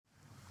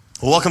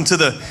Welcome to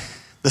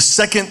the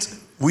second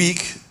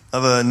week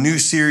of a new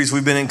series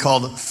we've been in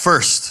called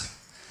First.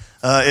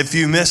 If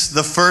you missed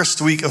the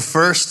first week of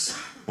First,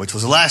 which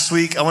was last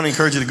week, I want to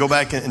encourage you to go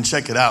back and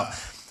check it out.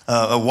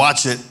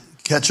 Watch it,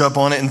 catch up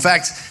on it. In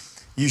fact,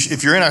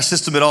 if you're in our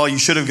system at all, you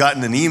should have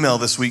gotten an email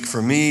this week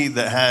from me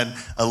that had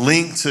a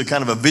link to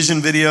kind of a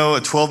vision video, a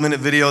 12-minute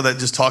video that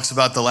just talks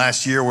about the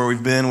last year, where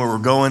we've been, where we're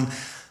going.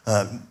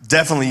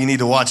 Definitely you need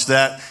to watch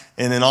that.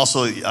 And then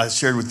also I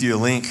shared with you a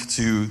link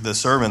to the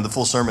sermon, the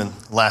full sermon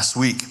last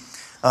week.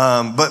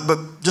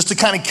 But just to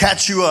kind of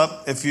catch you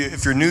up,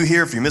 if you're new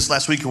here, if you missed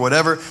last week or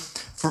whatever,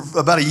 for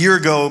about a year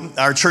ago,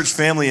 our church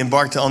family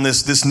embarked on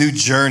this new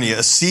journey,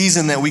 a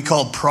season that we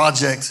called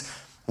Project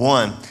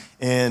One.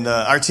 And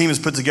our team has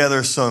put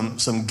together some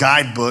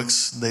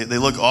guidebooks. They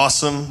look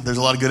awesome. There's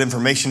a lot of good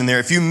information in there.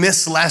 If you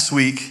missed last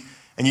week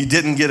and you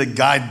didn't get a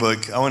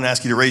guidebook, I want to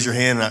ask you to raise your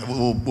hand,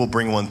 and we'll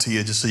bring one to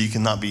you just so you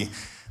cannot be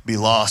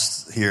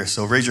lost here.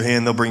 So raise your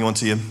hand, they'll bring one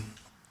to you.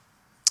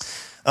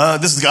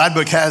 This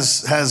guidebook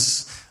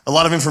has a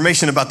lot of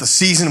information about the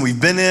season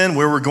we've been in,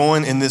 where we're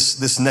going in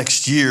this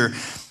next year.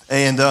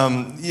 And,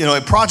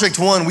 at Project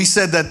One, we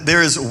said that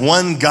there is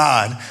one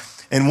God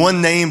and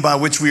one name by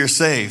which we are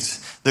saved.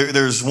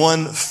 There's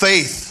one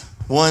faith,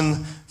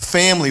 one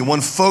family, one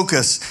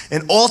focus.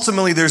 And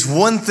ultimately, there's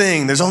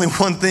only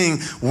one thing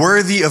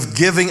worthy of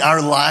giving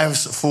our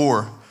lives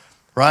for,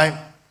 right?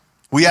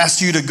 We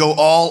asked you to go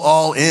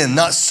all in.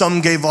 Not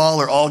some gave all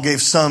or all gave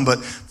some,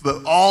 but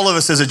all of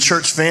us as a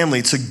church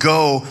family to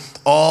go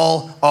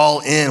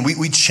all in.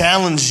 We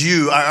challenge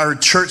you, our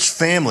church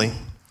family,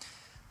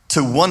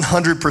 to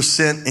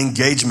 100%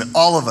 engagement.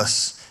 All of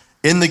us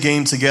in the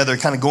game together,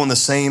 kind of going the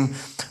same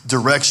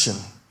direction.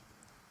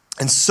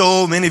 And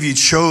so many of you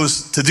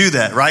chose to do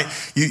that, right?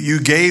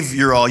 You gave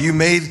your all. You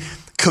made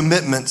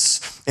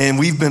commitments, and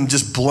we've been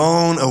just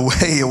blown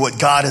away at what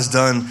God has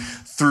done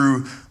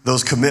through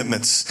those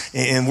commitments.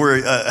 And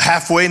we're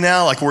halfway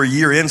now, like we're a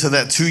year into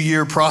that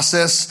 2-year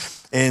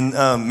process. And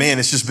man,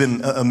 it's just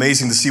been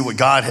amazing to see what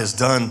God has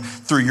done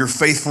through your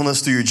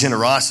faithfulness, through your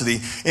generosity.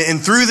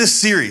 And through this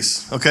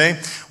series, okay,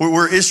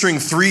 we're issuing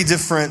 3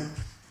 different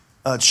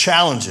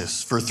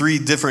challenges for 3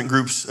 different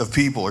groups of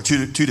people, or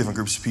two different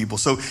groups of people.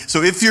 So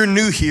if you're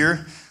new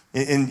here,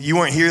 and you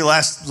weren't here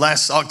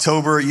last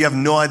October, you have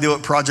no idea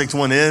what Project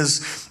One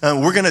is,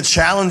 we're going to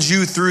challenge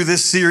you through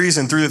this series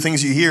and through the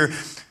things you hear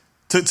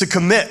to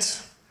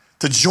commit,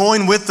 to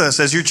join with us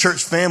as your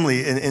church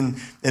family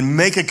and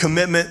make a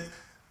commitment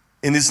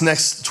in this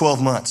next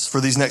 12 months, for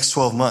these next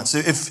 12 months.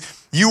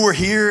 If you were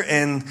here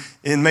and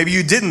maybe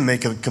you didn't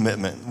make a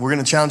commitment, we're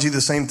going to challenge you the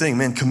same thing.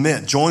 Man,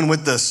 commit, join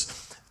with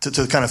us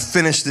to kind of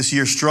finish this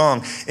year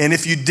strong. And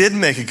if you did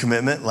make a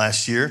commitment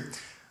last year,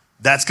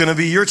 that's going to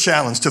be your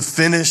challenge, to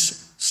finish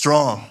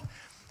strong.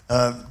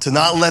 To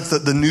not let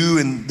the new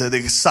and the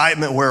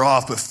excitement wear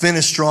off, but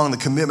finish strong the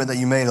commitment that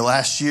you made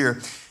last year.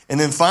 And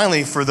then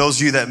finally, for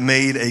those of you that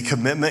made a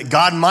commitment,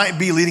 God might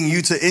be leading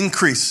you to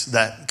increase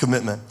that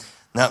commitment.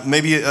 Now,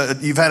 maybe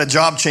you've had a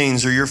job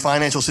change, or your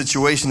financial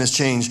situation has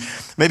changed.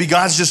 Maybe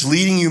God's just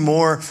leading you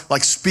more,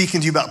 like speaking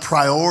to you about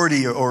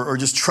priority or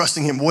just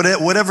trusting Him.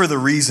 Whatever the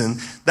reason,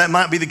 that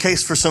might be the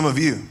case for some of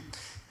you.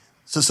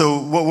 So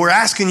what we're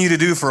asking you to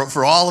do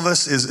for all of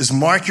us is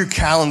mark your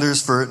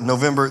calendars for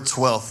November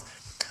 12th.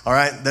 All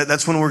right,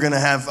 that's when we're going to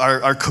have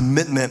our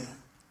commitment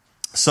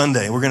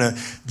Sunday. We're going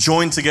to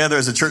join together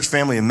as a church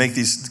family and make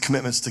these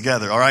commitments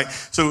together, all right?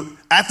 So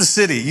at the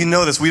city, you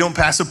know this, we don't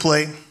pass a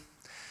plate.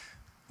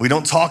 We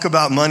don't talk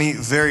about money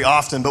very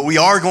often, but we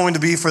are going to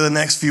be for the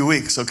next few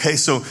weeks, okay?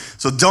 So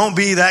don't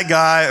be that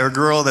guy or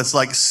girl that's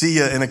like, see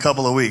ya in a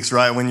couple of weeks,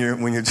 right? When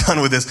you're done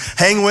with this,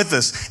 hang with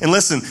us. And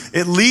listen,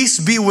 at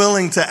least be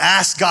willing to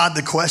ask God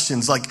the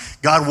questions like,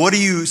 God, what are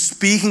you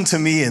speaking to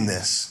me in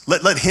this?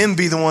 Let Him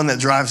be the one that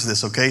drives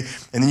this, okay?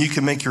 And then you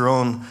can make your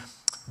own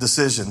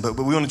decision. But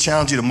we want to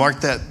challenge you to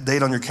mark that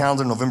date on your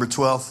calendar, November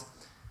 12th,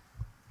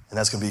 and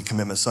that's going to be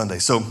Commitment Sunday.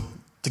 So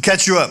to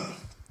catch you up,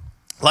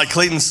 like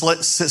Clayton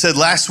said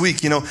last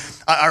week,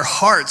 our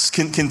hearts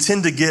can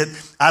tend to get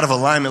out of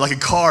alignment, like a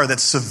car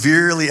that's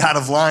severely out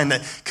of line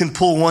that can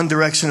pull one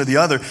direction or the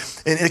other,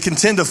 and it can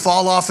tend to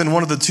fall off in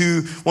one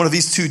of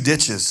these 2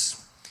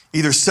 ditches,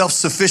 either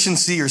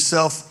self-sufficiency or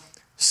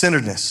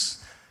self-centeredness.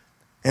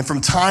 And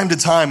from time to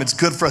time, it's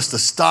good for us to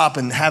stop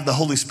and have the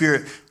Holy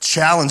Spirit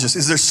challenge us.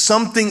 Is there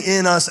something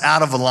in us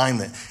out of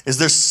alignment? Is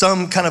there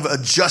some kind of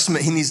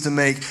adjustment He needs to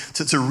make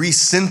to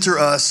recenter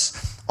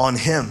us on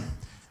Him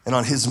and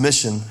on His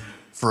mission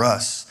for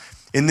us?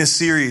 In this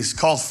series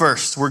called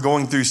First, we're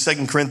going through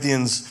 2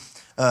 Corinthians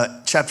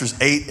chapters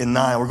 8 and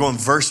 9. We're going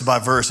verse by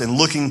verse and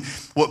looking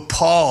what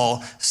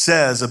Paul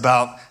says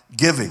about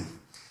giving.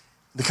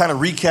 To kind of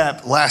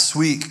recap last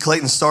week,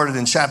 Clayton started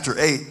in chapter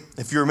 8.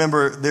 If you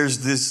remember, there's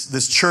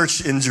this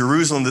church in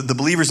Jerusalem, the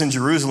believers in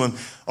Jerusalem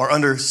are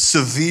under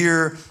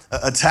severe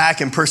attack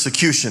and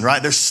persecution,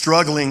 right? They're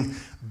struggling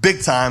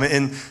big time,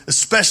 and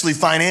especially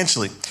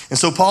financially. And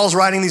so Paul's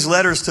writing these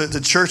letters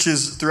to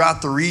churches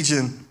throughout the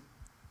region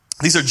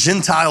These are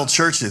Gentile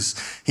churches.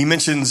 He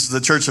mentions the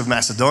church of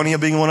Macedonia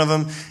being one of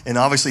them. And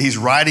obviously he's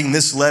writing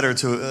this letter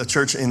to a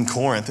church in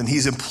Corinth. And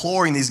he's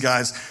imploring these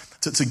guys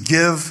to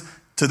give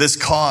to this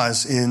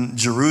cause in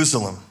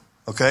Jerusalem.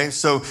 Okay,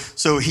 so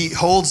he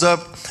holds up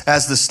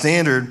as the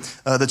standard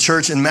the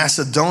church in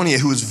Macedonia,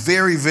 who is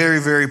very,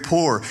 very, very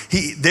poor.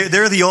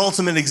 They're the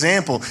ultimate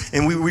example.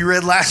 And we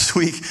read last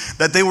week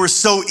that they were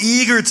so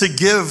eager to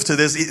give to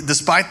this,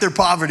 despite their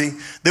poverty.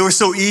 They were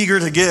so eager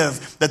to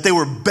give that they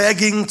were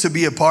begging to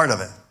be a part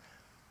of it.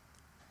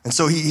 And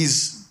so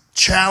he's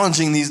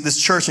challenging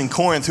this church in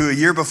Corinth, who a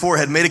year before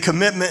had made a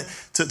commitment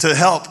to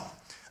help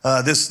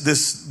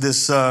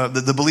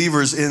the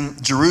believers in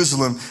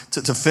Jerusalem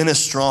to finish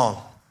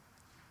strong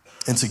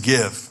and to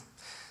give.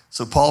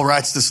 So Paul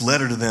writes this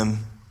letter to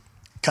them,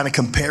 kind of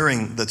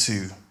comparing the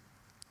two.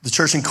 The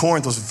church in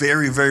Corinth was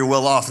very, very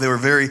well off. They were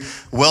very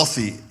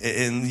wealthy.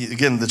 And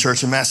again, the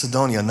church in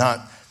Macedonia,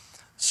 not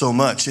so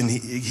much. And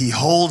he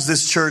holds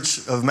this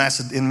church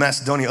in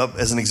Macedonia up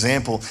as an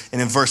example. And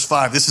in verse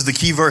 5, this is the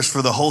key verse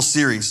for the whole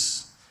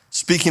series.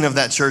 Speaking of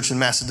that church in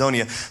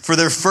Macedonia, for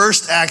their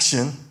first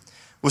action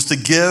was to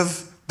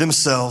give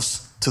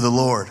themselves to the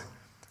Lord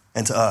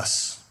and to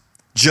us,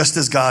 just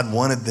as God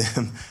wanted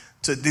them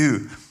to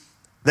do.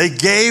 They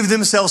gave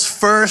themselves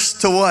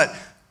first to what?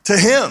 To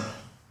him,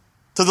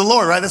 to the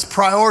Lord, right? That's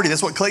priority.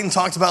 That's what Clayton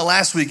talked about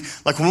last week.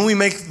 Like when we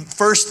make the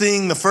first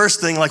thing,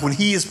 like when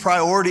he is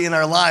priority in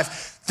our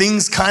life,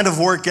 things kind of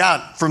work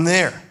out from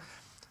there.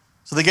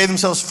 So they gave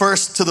themselves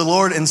first to the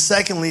Lord, and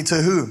secondly,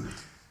 to who?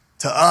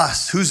 To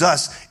us. Who's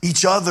us?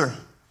 Each other.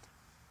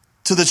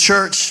 To the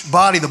church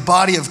body, the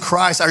body of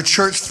Christ, our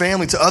church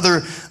family, to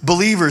other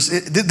believers.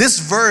 This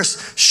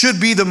verse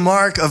should be the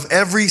mark of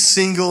every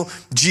single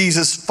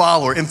Jesus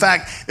follower. In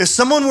fact, if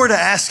someone were to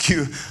ask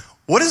you,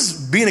 what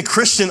is being a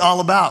Christian all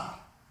about?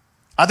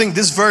 I think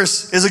this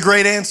verse is a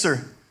great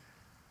answer.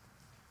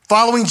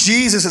 Following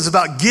Jesus is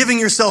about giving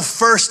yourself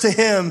first to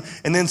him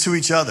and then to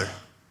each other.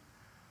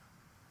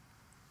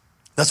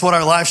 That's what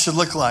our life should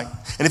look like.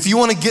 And if you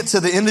want to get to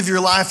the end of your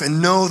life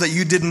and know that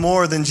you did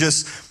more than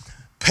just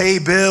pay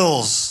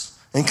bills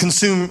and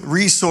consume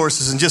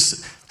resources and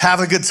just have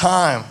a good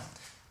time,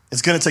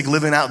 it's going to take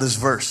living out this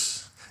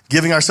verse,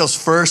 giving ourselves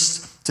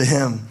first to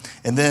him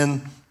and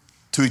then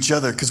to each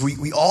other, because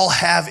we all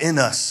have in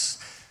us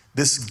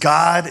this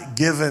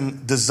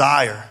God-given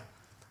desire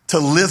to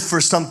live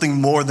for something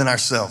more than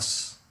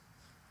ourselves.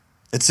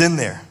 It's in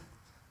there,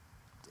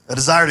 a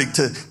desire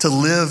to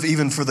live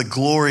even for the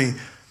glory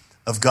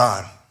of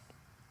God.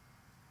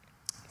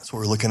 That's what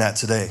we're looking at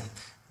today.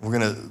 We're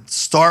going to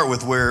start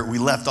with where we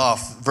left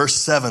off, verse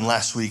 7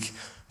 last week.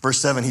 Verse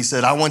 7, he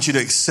said, I want you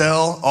to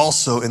excel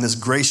also in this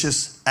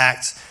gracious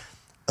act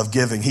of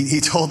giving. He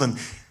told them,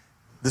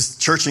 this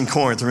church in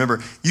Corinth,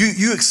 remember,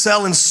 you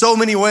excel in so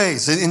many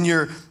ways, in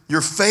your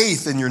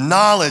faith and your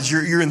knowledge,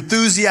 your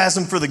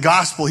enthusiasm for the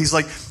gospel. He's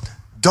like,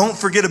 don't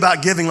forget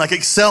about giving, like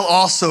excel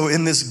also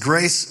in this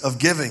grace of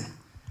giving.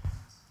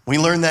 We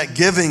learn that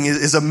giving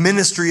is a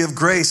ministry of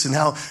grace, and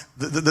how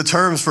the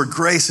terms for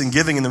grace and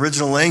giving in the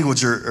original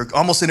language are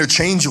almost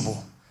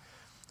interchangeable.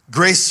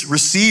 Grace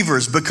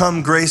receivers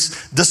become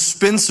grace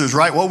dispensers,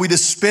 right? What we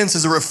dispense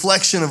is a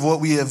reflection of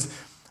what we have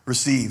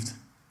received.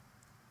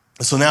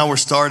 And so now we're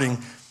starting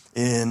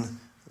in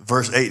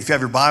verse 8. If you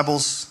have your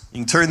Bibles, you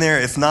can turn there.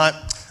 If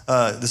not,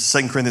 this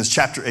is 2 Corinthians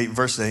chapter 8,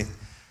 verse 8.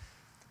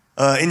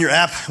 In your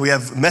app, we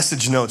have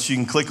message notes. You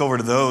can click over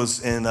to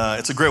those, and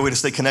it's a great way to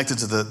stay connected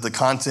to the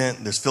content.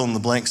 There's fill in the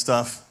blank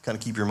stuff, kind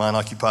of keep your mind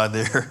occupied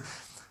there.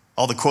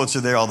 All the quotes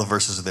are there, all the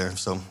verses are there.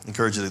 So I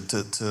encourage you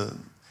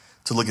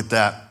to look at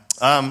that.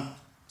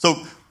 So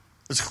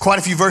there's quite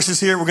a few verses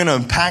here. We're going to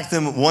unpack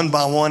them one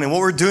by one. And what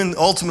we're doing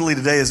ultimately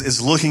today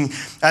is looking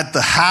at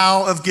the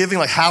how of giving,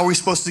 like how are we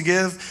supposed to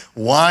give?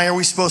 Why are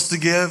we supposed to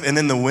give? And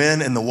then the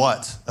when and the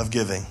what of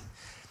giving.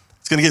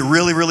 It's going to get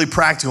really, really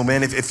practical,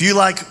 man. If you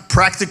like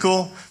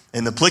practical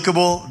and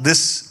applicable,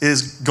 this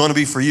is going to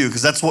be for you,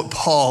 because that's what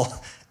Paul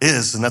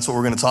is, and that's what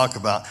we're going to talk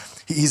about.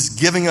 He's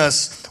giving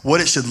us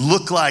what it should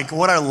look like,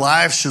 what our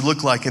lives should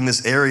look like in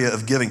this area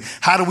of giving.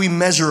 How do we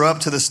measure up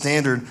to the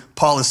standard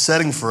Paul is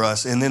setting for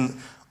us? And then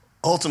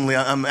ultimately,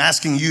 I'm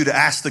asking you to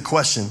ask the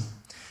question,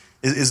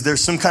 is there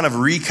some kind of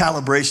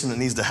recalibration that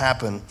needs to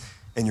happen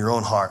in your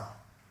own heart?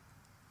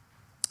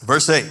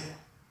 Verse 8,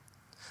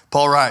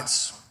 Paul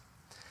writes,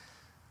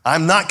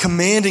 I'm not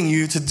commanding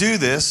you to do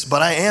this,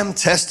 but I am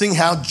testing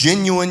how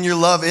genuine your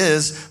love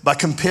is by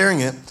comparing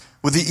it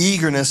with the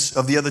eagerness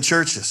of the other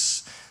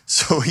churches.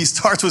 So he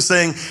starts with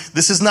saying,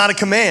 this is not a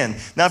command.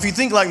 Now, if you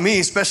think like me,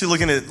 especially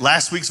looking at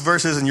last week's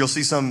verses, and you'll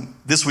see some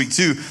this week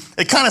too,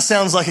 it kind of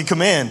sounds like a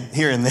command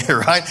here and there,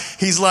 right?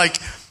 He's like,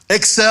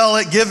 excel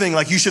at giving,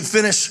 like you should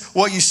finish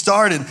what you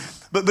started.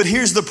 But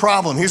here's the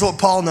problem. Here's what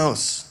Paul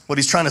knows, what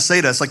he's trying to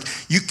say to us. Like,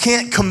 you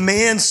can't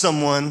command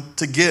someone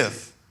to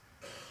give.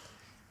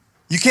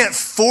 You can't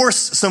force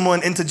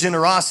someone into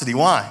generosity.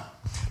 Why?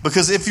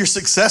 Because if you're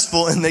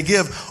successful and they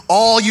give,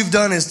 all you've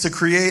done is to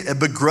create a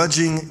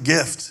begrudging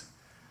gift.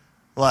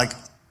 Like,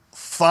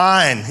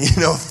 fine,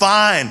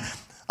 fine.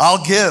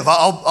 I'll give,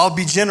 I'll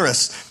be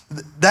generous.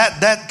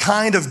 That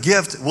kind of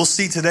gift, we'll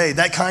see today,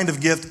 that kind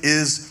of gift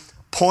is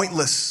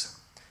pointless.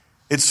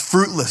 It's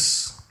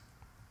fruitless.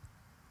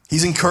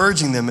 He's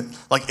encouraging them,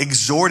 like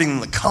exhorting them,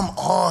 like, come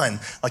on,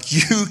 like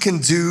you can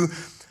do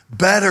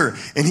better.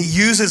 And he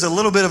uses a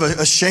little bit of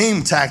a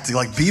shame tactic,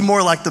 like be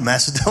more like the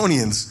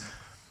Macedonians.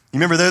 You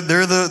remember,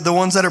 they're the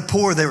ones that are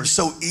poor. They were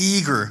so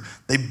eager.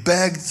 They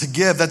begged to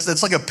give.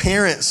 That's like a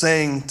parent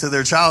saying to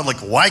their child, like,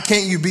 why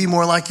can't you be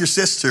more like your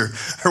sister?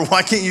 Or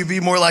why can't you be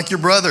more like your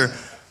brother?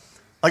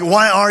 Like,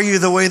 why are you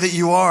the way that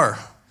you are?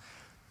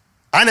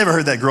 I never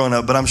heard that growing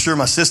up, but I'm sure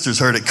my sisters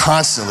heard it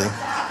constantly.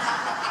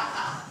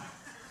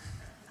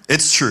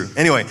 It's true.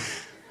 Anyway,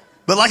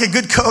 but like a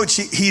good coach,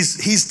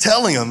 he's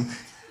telling them,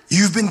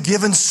 you've been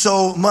given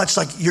so much,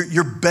 like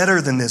you're better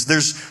than this.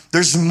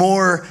 There's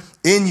more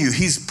in you.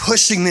 He's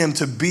pushing them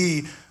to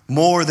be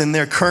more than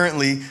they're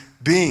currently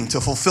being, to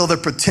fulfill their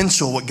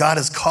potential, what God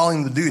is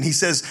calling them to do. And he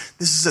says,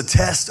 this is a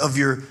test of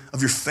your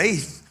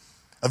faith,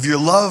 of your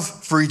love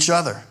for each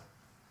other.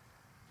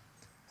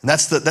 And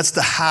that's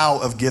the how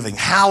of giving.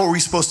 How are we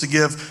supposed to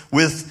give?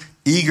 With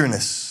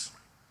eagerness.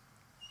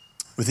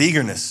 With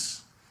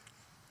eagerness.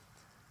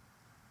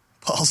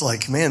 Paul's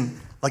like, man,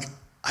 like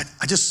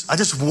I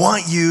just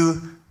want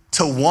you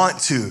to want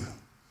to,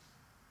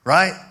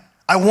 right?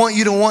 I want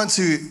you to want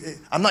to.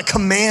 I'm not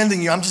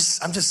commanding you. I'm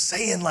just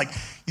saying, like,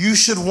 you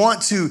should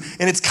want to.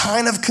 And it's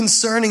kind of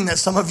concerning that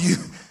some of you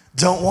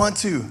don't want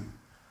to.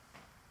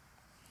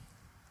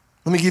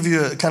 Let me give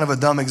you a kind of a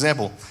dumb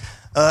example.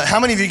 How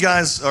many of you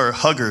guys are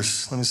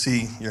huggers? Let me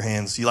see your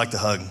hands. You like to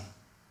hug.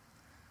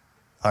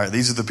 All right,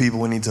 these are the people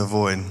we need to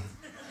avoid.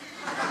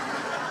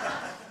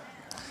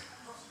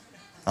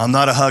 I'm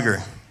not a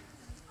hugger.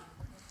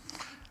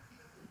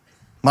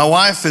 My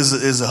wife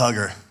is a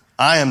hugger.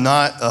 I am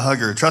not a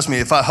hugger. Trust me,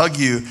 if I hug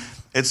you,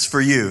 it's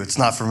for you. It's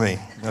not for me,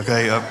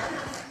 okay?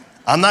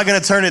 I'm not going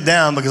to turn it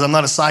down because I'm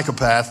not a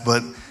psychopath,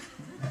 but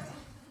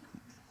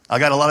I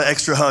got a lot of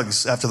extra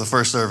hugs after the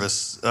first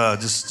service.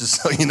 Just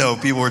so you know,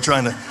 people were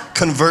trying to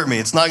convert me.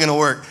 It's not going to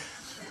work.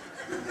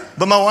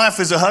 But my wife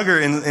is a hugger,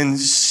 and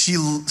she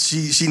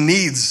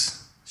needs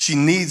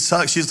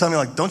hugs. She was telling me,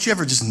 like, don't you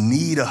ever just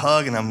need a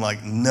hug? And I'm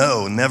like,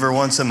 no, never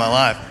once in my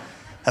life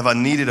have I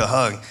needed a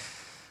hug.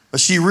 But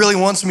she really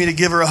wants me to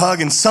give her a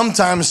hug, and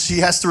sometimes she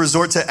has to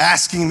resort to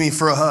asking me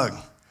for a hug.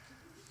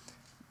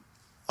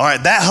 All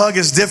right, that hug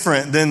is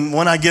different than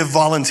when I give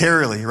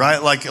voluntarily,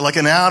 right? Like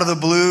an out of the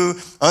blue,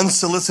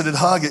 unsolicited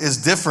hug is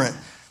different.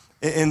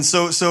 And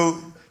so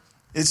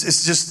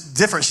it's just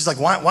different. She's like,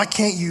 why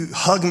can't you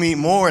hug me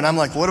more? And I'm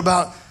like, what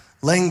about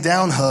laying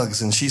down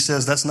hugs? And she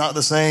says, that's not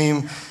the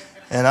same.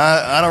 And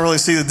I don't really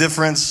see the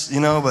difference,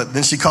 you know, but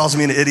then she calls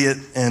me an idiot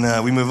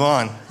and we move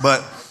on.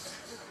 But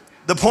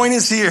the point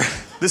is here,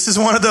 this is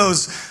one of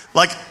those,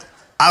 like,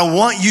 I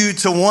want you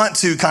to want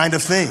to kind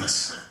of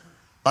things.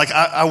 Like,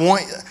 I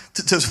want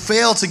to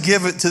fail to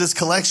give it to this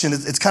collection.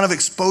 It's kind of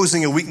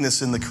exposing a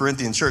weakness in the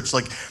Corinthian church,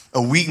 like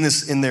a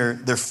weakness in their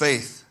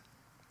faith.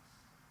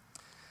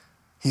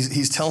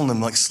 He's telling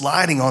them, like,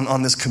 sliding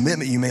on this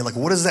commitment you made. Like,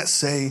 what does that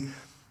say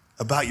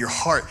about your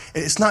heart?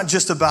 It's not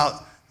just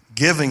about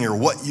giving or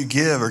what you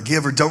give or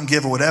don't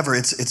give or whatever.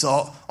 It's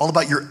all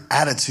about your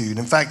attitude.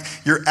 In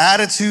fact, your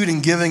attitude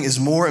in giving is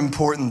more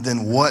important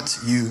than what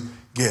you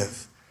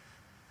give.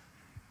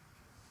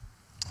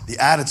 The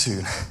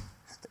attitude,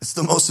 it's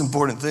the most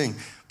important thing.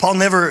 Paul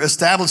never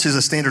establishes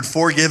a standard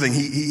for giving.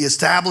 He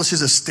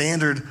establishes a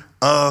standard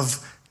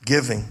of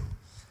giving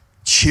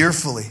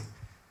cheerfully.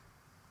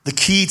 The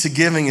key to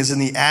giving is in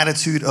the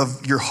attitude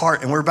of your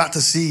heart. And we're about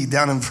to see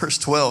down in verse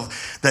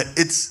 12 that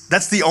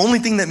that's the only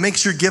thing that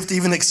makes your gift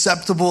even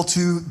acceptable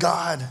to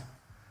God.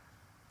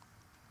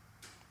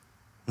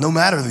 No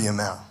matter the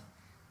amount.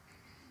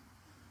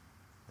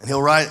 And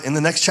he'll write in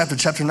the next chapter,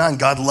 chapter 9,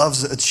 God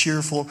loves a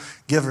cheerful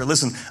giver.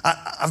 Listen,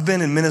 I've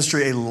been in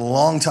ministry a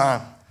long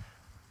time.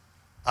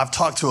 I've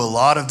talked to a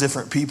lot of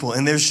different people,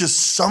 and there's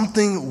just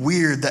something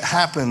weird that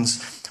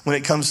happens when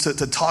it comes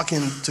to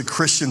talking to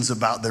Christians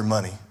about their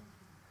money.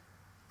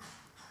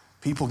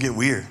 People get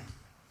weird.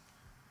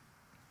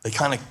 They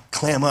kind of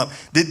clam up.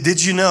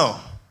 Did you know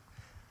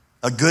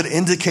a good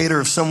indicator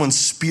of someone's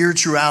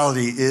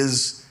spirituality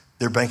is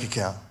their bank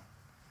account?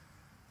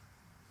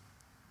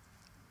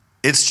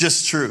 It's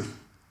just true.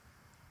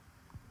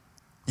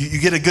 You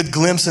get a good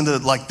glimpse into,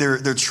 like,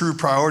 their true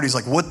priorities,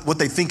 like what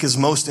they think is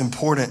most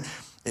important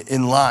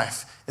in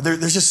life.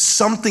 There's just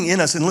something in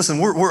us. And listen,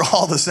 we're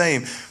all the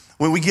same.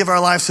 When we give our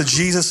lives to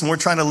Jesus and we're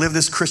trying to live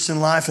this Christian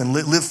life and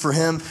live for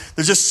him,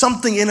 there's just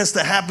something in us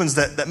that happens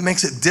that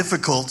makes it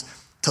difficult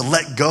to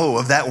let go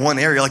of that one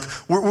area. Like,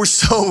 we're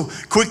so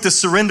quick to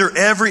surrender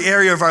every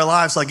area of our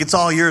lives. Like, it's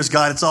all yours,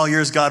 God. It's all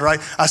yours, God, right?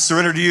 I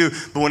surrender to you.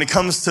 But when it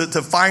comes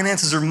to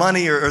finances or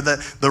money or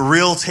the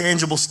real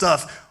tangible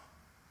stuff,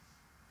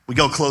 we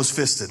go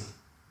close-fisted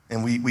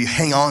and we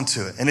hang on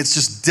to it. And it's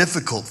just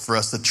difficult for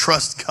us to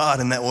trust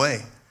God in that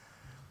way.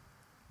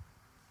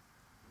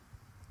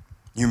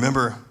 You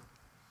remember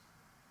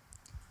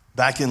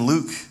back in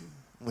Luke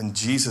when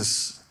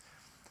Jesus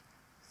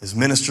is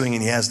ministering,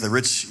 and he has the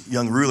rich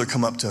young ruler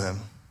come up to him.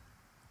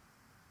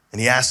 And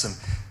he asks him,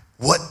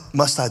 what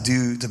must I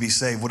do to be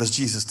saved? What does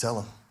Jesus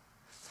tell him?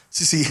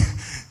 See,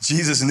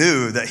 Jesus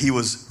knew that he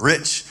was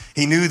rich.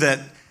 He knew that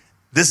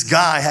this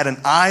guy had an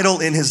idol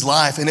in his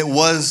life, and it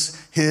was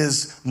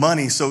his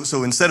money.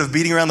 So instead of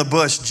beating around the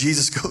bush,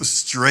 Jesus goes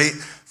straight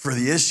for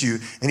the issue,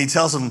 and he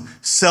tells him,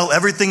 sell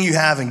everything you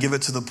have and give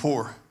it to the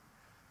poor.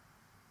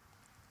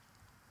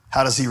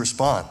 How does he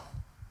respond?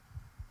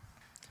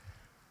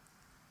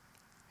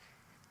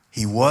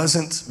 He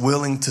wasn't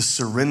willing to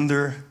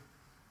surrender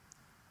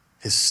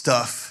his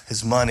stuff,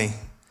 his money,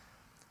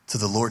 to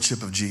the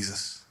lordship of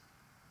Jesus.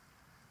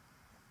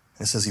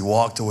 And it says he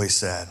walked away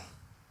sad.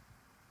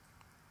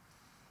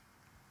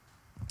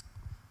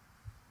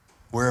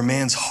 Where a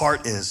man's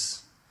heart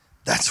is,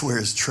 that's where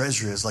his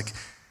treasure is. Like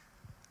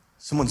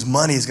someone's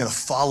money is going to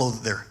follow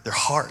their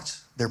heart,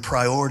 their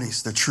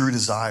priorities, their true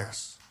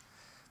desires.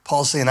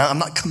 Paul's saying, I'm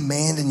not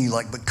commanding you,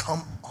 but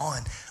come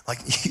on.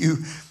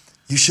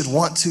 You should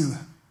want to.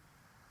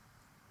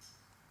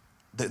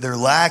 Their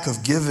lack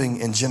of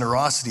giving and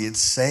generosity, it's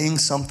saying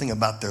something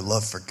about their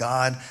love for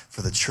God,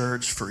 for the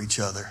church, for each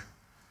other.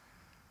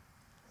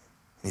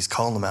 And he's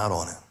calling them out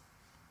on it.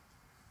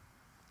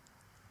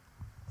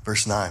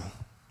 Verse 9.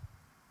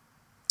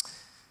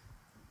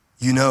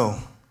 You know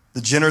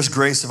the generous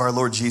grace of our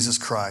Lord Jesus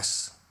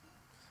Christ.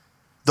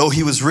 Though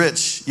he was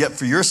rich, yet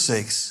for your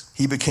sakes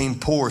he became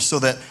poor, so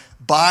that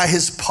by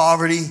his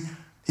poverty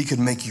he could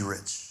make you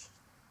rich.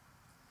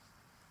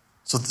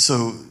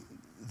 So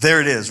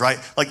there it is, right?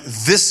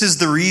 This is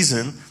the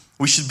reason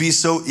we should be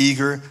so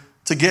eager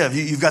to give.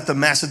 You've got the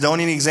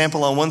Macedonian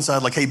example on one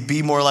side, hey,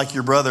 be more like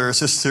your brother or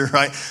sister,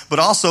 right? But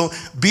also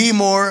be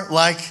more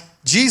like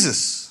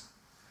Jesus.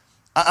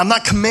 I'm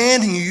not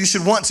commanding you, you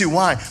should want to.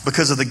 Why?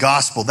 Because of the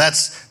gospel.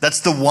 That's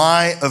the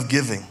why of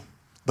giving.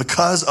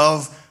 Because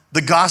of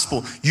the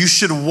gospel. You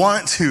should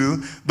want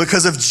to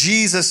because of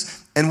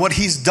Jesus and what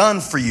he's done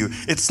for you.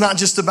 It's not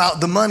just about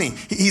the money.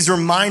 He's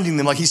reminding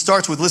them, he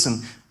starts with,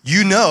 listen,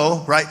 you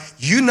know, right?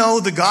 You know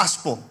the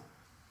gospel.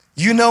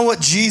 You know what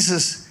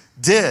Jesus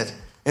did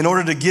in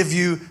order to give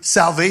you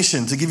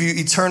salvation, to give you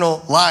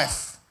eternal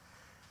life.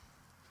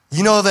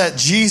 You know that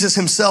Jesus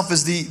himself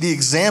is the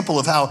example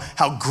of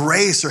how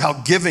grace or how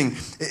giving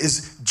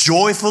is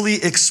joyfully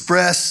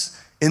expressed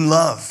in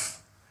love.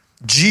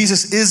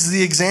 Jesus is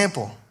the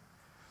example.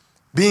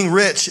 Being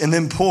rich and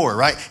then poor,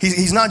 right?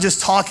 He's not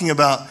just talking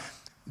about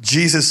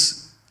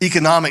Jesus'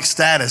 economic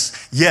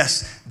status.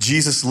 Yes,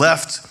 Jesus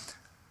left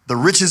the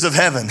riches of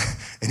heaven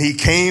and he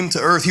came to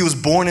earth. He was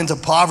born into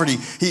poverty.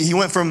 He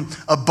went from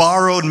a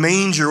borrowed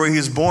manger where he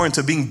was born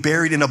to being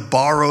buried in a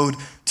borrowed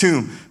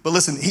tomb. But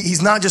listen,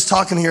 he's not just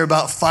talking here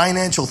about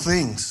financial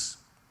things.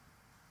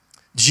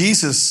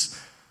 Jesus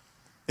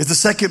is the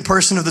second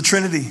person of the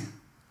Trinity.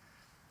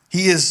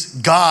 He is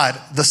God,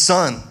 the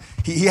Son.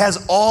 He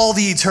has all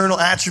the eternal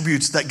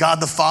attributes that God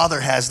the Father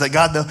has, that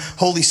God the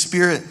Holy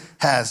Spirit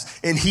has.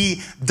 And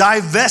he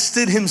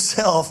divested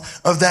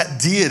himself of that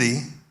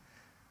deity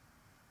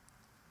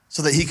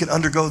so that he could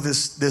undergo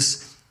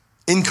this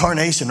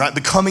incarnation, right?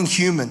 Becoming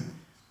human.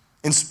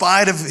 In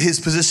spite of his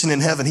position in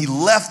heaven, he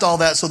left all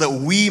that so that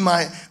we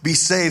might be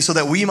saved, so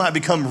that we might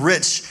become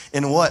rich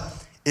in what?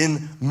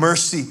 In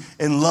mercy,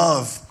 in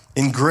love,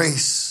 in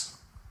grace.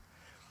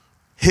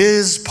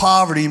 His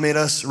poverty made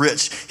us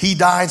rich. He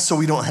died so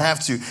we don't have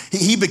to.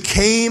 He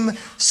became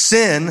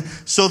sin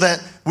so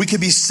that we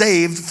could be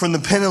saved from the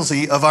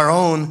penalty of our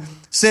own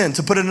sin.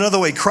 To put it another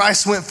way,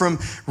 Christ went from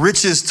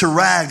riches to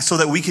rags so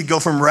that we could go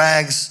from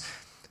rags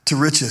to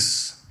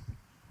riches.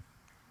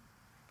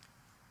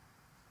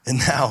 And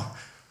now,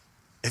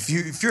 if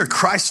you're a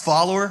Christ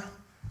follower,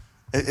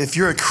 if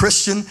you're a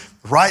Christian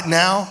right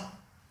now,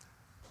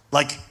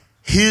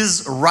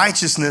 his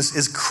righteousness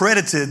is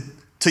credited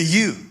to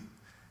you.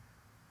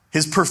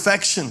 His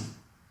perfection.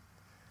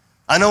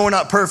 I know we're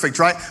not perfect,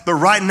 right? But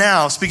right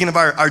now, speaking of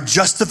our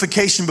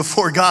justification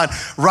before God,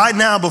 right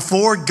now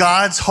before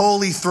God's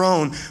holy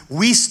throne,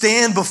 we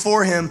stand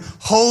before him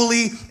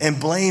holy and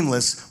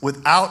blameless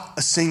without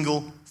a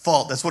single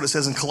fault. That's what it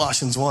says in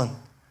Colossians 1.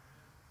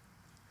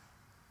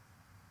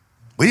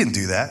 We didn't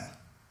do that.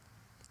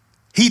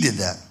 He did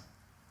that.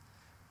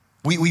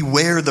 We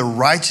wear the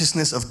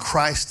righteousness of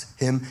Christ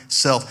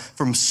himself,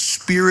 from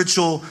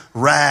spiritual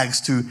rags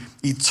to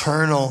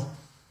eternal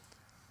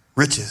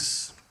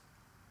riches.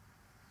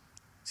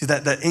 See,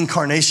 that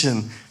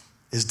incarnation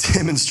is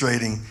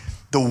demonstrating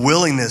the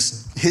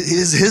willingness,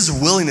 his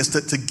willingness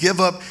to give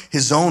up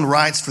his own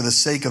rights for the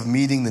sake of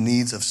meeting the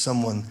needs of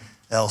someone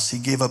else. He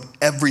gave up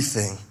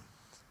everything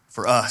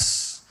for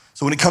us.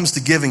 So when it comes to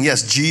giving,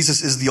 yes,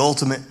 Jesus is the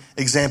ultimate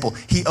example.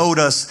 He owed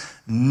us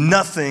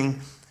nothing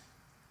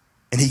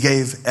and he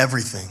gave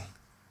everything.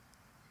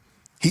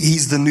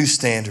 He's the new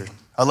standard.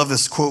 I love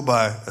this quote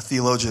by a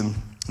theologian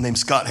named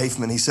Scott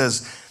Hafeman. He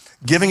says,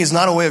 giving is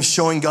not a way of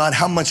showing God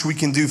how much we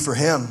can do for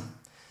him,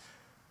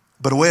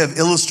 but a way of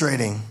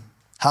illustrating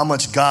how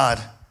much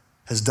God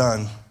has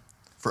done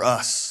for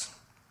us.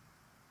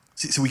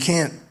 See, so we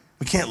can't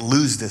We can't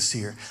lose this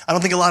here. I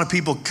don't think a lot of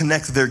people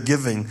connect their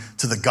giving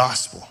to the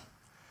gospel,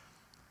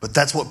 but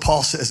that's what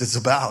Paul says it's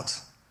about.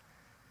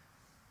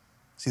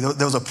 See,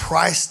 there was a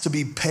price to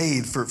be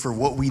paid for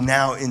what we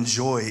now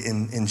enjoy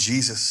in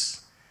Jesus.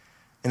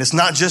 And it's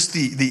not just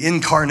the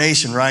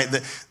incarnation, right?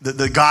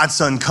 The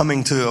Godson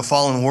coming to a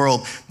fallen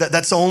world.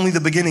 That's only the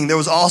beginning. There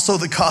was also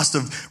the cost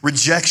of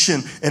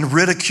rejection and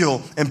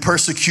ridicule and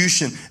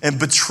persecution and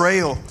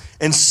betrayal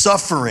and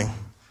suffering.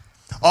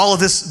 All of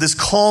this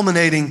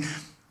culminating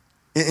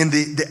in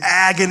the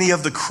agony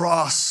of the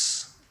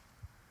cross.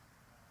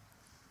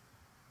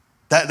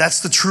 That's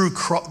the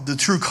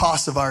true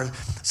cost of our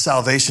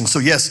salvation. So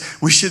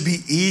yes, we should be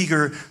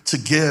eager to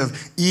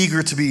give,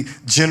 eager to be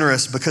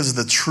generous because of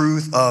the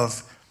truth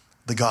of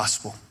the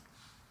gospel.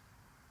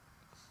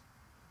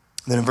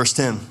 Then in verse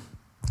 10,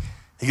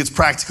 he gets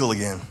practical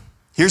again.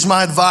 Here's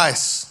my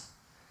advice.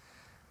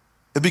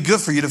 It'd be good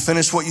for you to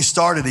finish what you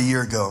started a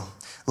year ago.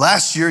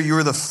 Last year, you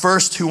were the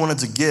first who wanted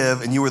to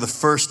give, and you were the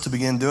first to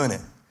begin doing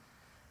it.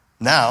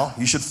 Now,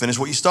 you should finish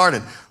what you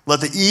started.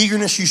 Let the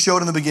eagerness you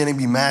showed in the beginning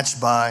be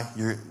matched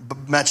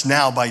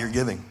now by your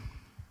giving.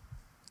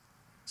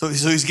 So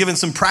he's giving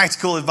some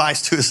practical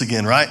advice to us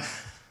again, right?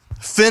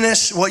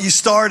 Finish what you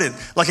started.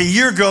 Like a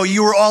year ago,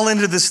 you were all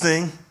into this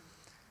thing.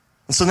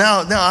 And so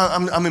now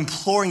I'm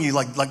imploring you,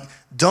 like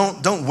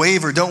don't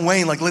waver, don't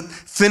wane.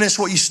 Finish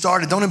what you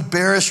started. Don't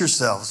embarrass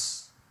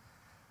yourselves.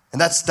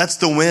 And that's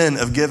the win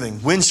of giving.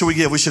 When should we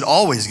give? We should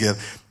always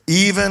give,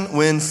 even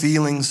when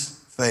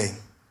feelings fade.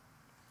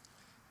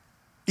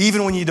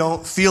 Even when you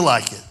don't feel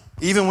like it.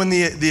 Even when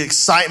the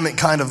excitement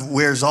kind of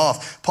wears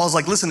off. Paul's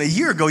like, listen, a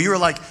year ago, you were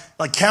like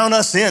count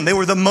us in. They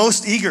were the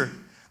most eager.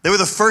 They were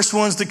the first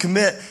ones to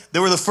commit. They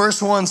were the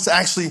first ones to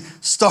actually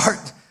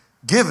start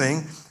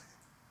giving.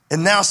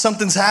 And now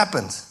something's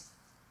happened.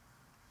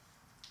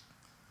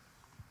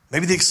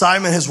 Maybe the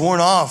excitement has worn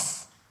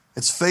off.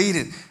 It's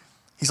faded.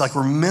 He's like,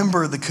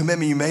 remember the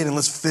commitment you made and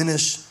let's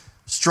finish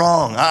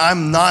strong.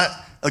 I'm not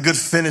a good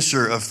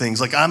finisher of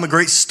things. I'm a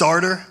great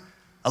starter.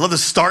 I love to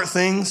start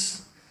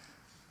things.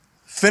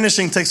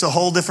 Finishing takes a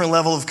whole different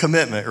level of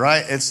commitment,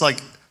 right? It's like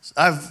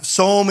I have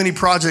so many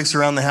projects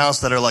around the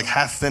house that are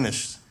half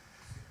finished.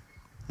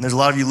 And there's a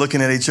lot of you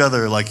looking at each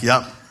other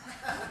yep,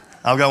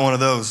 I've got one of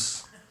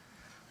those.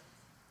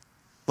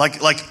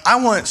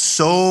 I want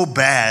so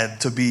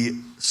bad to be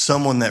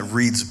someone that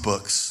reads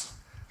books.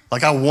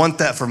 I want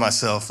that for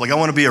myself. I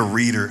want to be a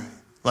reader.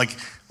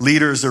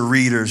 Leaders are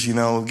readers,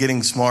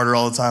 getting smarter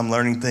all the time,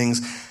 learning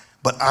things.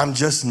 But I'm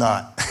just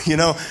not.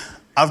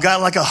 I've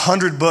got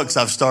 100 books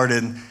I've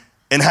started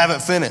and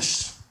haven't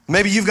finished.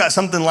 Maybe you've got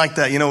something like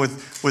that,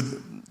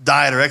 with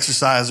diet or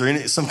exercise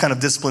or some kind of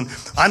discipline.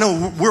 I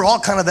know we're all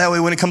kind of that way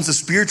when it comes to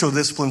spiritual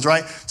disciplines,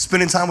 right?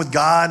 Spending time with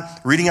God,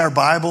 reading our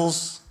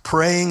Bibles,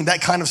 praying,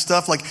 that kind of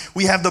stuff.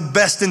 We have the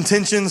best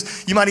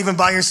intentions. You might even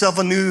buy yourself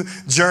a new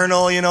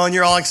journal, and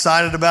you're all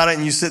excited about it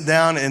and you sit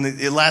down and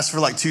it lasts for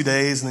 2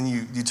 days and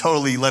then you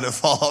totally let it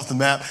fall off the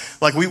map.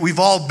 We've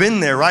all been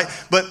there, right?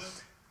 But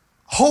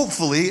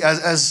hopefully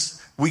as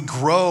we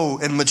grow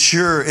and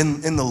mature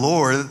in the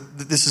Lord,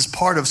 this is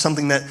part of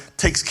something that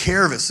takes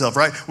care of itself,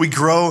 right? We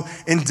grow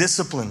in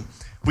discipline.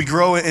 We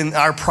grow in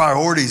our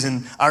priorities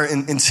and our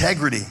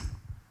integrity.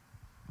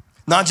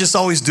 Not just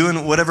always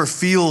doing whatever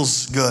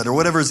feels good or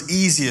whatever is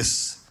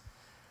easiest,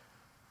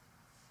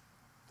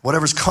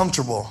 whatever's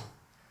comfortable.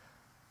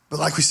 But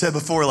like we said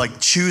before,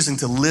 choosing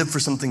to live for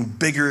something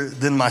bigger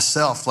than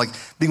myself,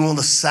 being willing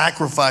to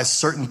sacrifice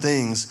certain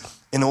things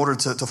in order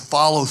to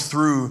follow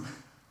through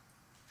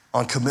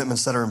on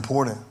commitments that are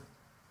important.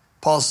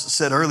 Paul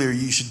said earlier,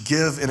 you should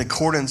give in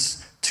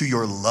accordance to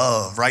your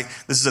love, right?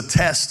 This is a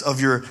test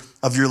of your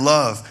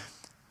love.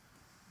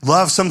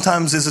 Love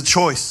sometimes is a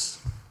choice.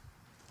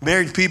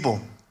 Married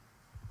people,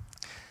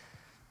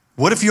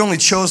 what if you only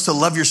chose to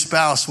love your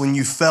spouse when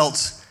you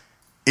felt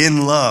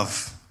in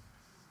love?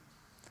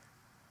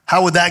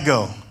 How would that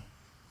go?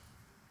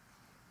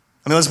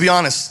 Let's be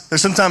honest. There's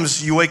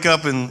sometimes you wake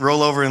up and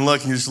roll over and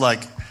look and you're just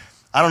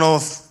I don't know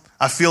if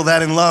I feel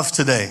that in love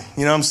today.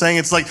 You know what I'm saying?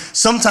 It's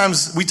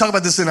sometimes we talk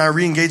about this in our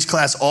re-engage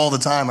class all the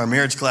time, our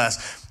marriage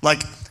class.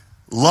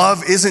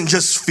 Love isn't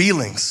just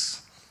feelings.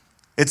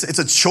 It's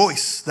a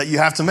choice that you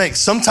have to make.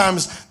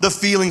 Sometimes the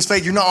feelings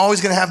fade. You're not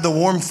always going to have the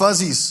warm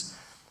fuzzies.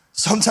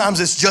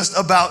 Sometimes it's just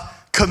about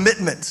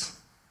commitment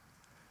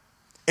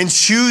and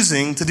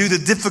choosing to do the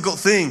difficult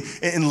thing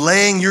and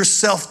laying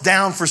yourself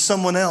down for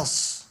someone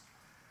else.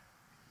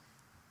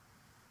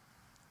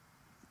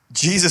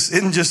 Jesus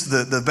isn't just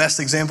the best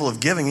example of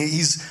giving.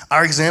 He's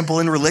our example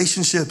in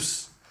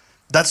relationships.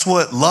 That's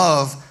what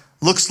love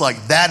looks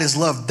like. That is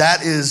love.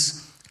 That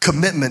is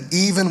commitment.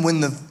 Even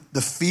when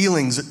the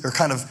feelings are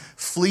kind of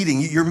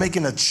fleeting, you're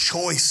making a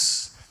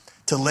choice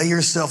to lay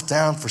yourself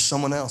down for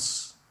someone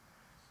else.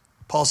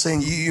 Paul's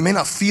saying you may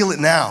not feel it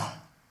now,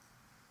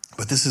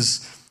 but this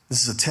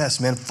is a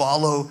test, man.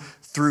 Follow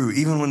through,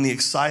 even when the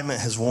excitement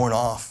has worn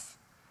off.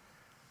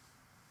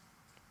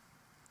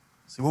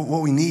 See,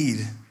 what we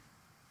need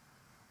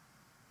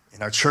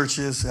in our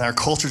churches, in our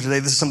culture today,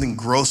 this is something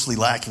grossly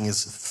lacking,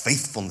 is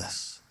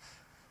faithfulness.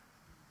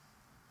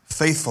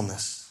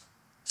 faithfulness,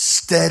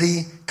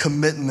 steady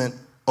commitment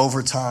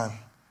over time.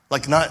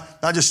 Like not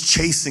just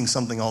chasing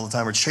something all the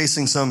time or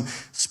chasing some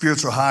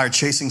spiritual high or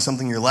chasing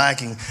something you're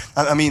lacking.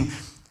 I mean,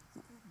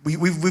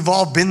 we've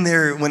all been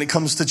there when it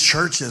comes to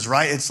churches,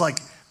 right? It's like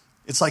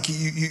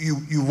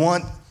you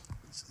want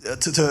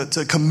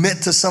to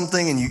commit to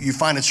something and you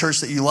find a church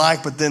that you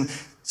like, but then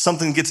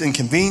something gets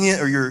inconvenient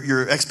or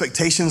your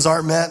expectations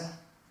aren't met.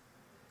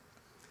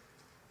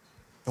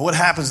 And what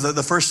happens?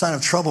 The first sign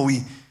of trouble,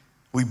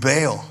 we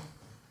bail.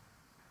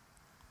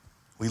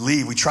 We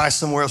leave. We try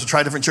somewhere else. We try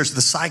a different church.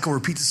 The cycle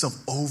repeats itself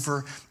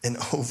over and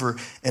over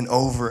and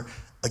over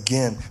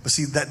again. But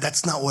see,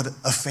 that's not what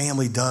a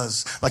family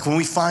does. Like when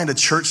we find a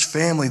church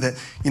family that,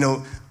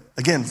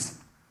 again,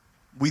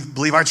 we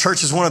believe our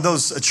church is one of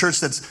those, a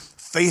church that's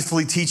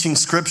faithfully teaching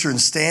scripture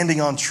and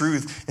standing on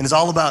truth. And it's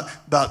all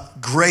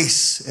about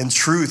grace and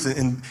truth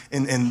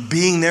and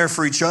being there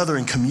for each other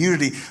and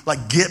community.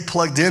 Like get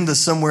plugged into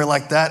somewhere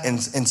like that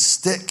and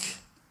stick.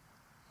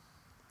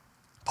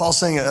 Paul's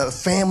saying a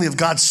family of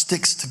God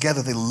sticks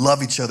together. They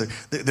love each other.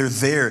 They're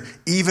there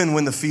even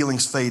when the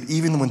feelings fade,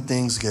 even when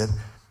things get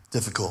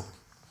difficult.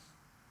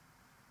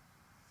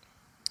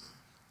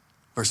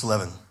 Verse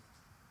 11.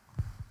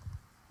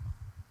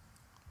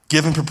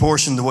 Give in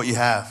proportion to what you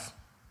have.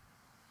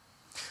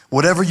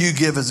 Whatever you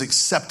give is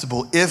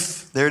acceptable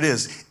if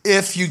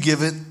you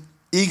give it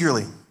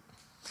eagerly.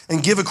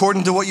 And give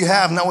according to what you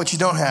have, not what you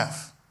don't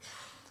have.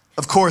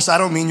 Of course, I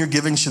don't mean your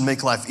giving should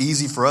make life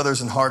easy for others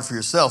and hard for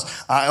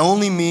yourselves. I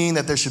only mean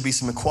that there should be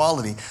some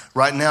equality.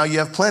 Right now, you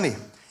have plenty.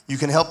 You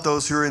can help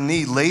those who are in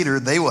need.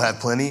 Later, they will have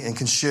plenty and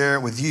can share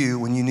with you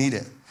when you need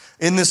it.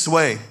 In this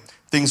way,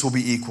 things will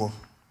be equal.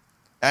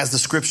 As the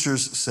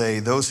scriptures say,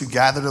 those who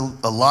gathered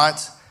a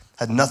lot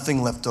had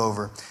nothing left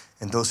over,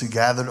 and those who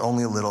gathered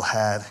only a little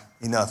had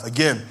enough.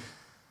 Again,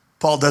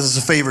 Paul does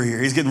us a favor here.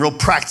 He's getting real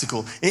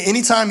practical.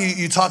 Anytime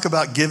you talk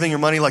about giving or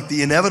money, like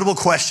the inevitable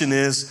question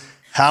is,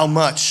 how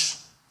much?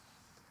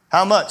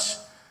 How much?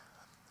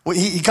 Well,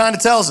 he kind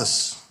of tells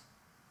us,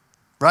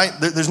 right?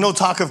 There's no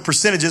talk of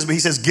percentages, but he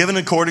says given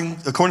according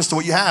to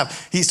what you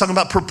have. He's talking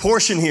about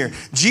proportion here.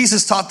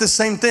 Jesus taught this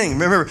same thing.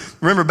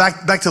 Remember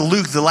back to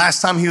Luke, the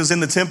last time he was in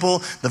the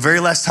temple, the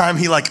very last time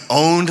he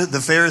owned the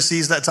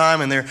Pharisees that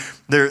time, and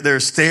they're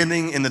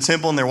standing in the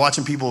temple and they're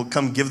watching people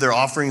come give their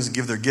offerings and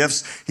give their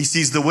gifts. He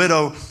sees the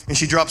widow and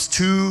she drops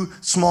 2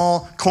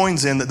 small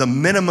coins in, the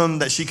minimum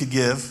that she could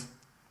give.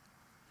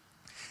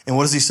 And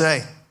what does he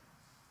say?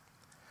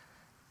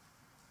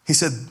 He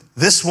said,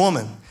 this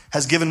woman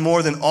has given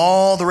more than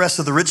all the rest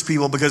of the rich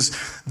people because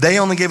they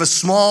only gave a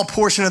small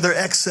portion of their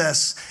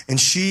excess and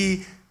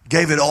she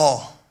gave it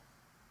all.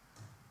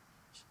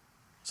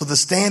 So the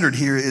standard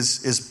here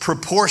is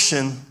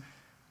proportion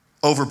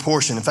over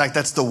portion. In fact,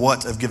 that's the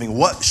what of giving.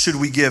 What should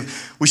we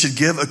give? We should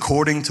give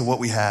according to what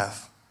we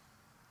have.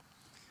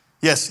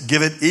 Yes,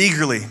 give it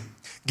eagerly.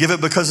 Give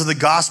it because of the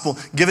gospel.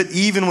 Give it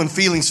even when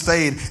feelings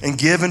fade, and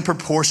give in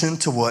proportion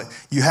to what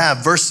you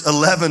have. Verse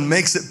 11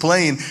 makes it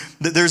plain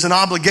that there's an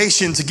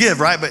obligation to give,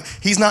 right? But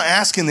he's not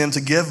asking them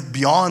to give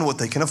beyond what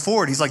they can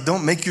afford. He's like,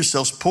 don't make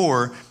yourselves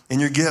poor in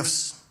your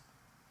gifts.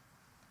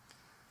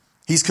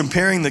 He's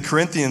comparing the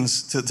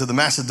Corinthians to the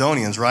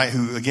Macedonians, right?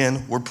 Who,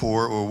 again, were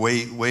poor or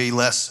way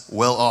less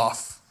well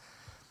off,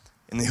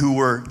 and who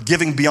were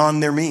giving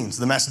beyond their means.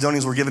 The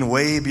Macedonians were giving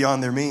way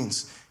beyond their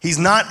means. He's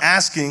not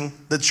asking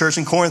the church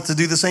in Corinth to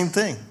do the same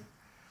thing.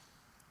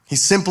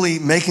 He's simply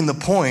making the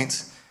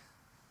point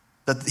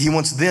that he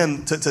wants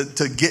them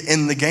to get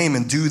in the game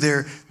and do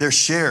their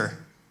share.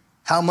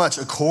 How much?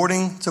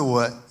 According to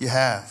what you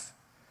have.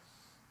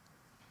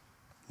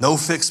 No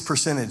fixed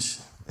percentage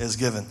is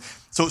given.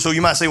 So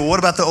you might say, well, what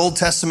about the Old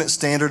Testament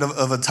standard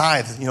of a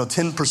tithe,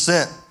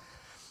 10%?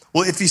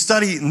 Well, if you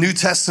study New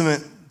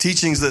Testament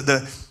teachings,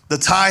 the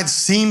tithe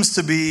seems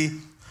to be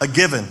a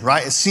given,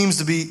 right? It seems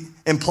to be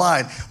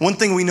implied. One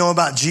thing we know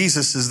about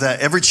Jesus is that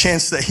every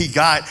chance that he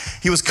got,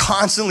 he was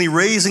constantly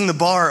raising the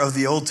bar of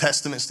the Old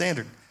Testament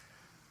standard.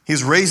 He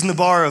was raising the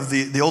bar of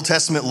the Old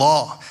Testament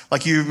law.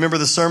 Like you remember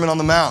the Sermon on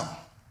the Mount.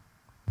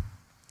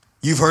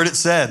 You've heard it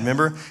said,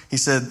 remember? He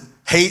said,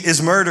 hate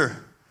is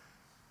murder.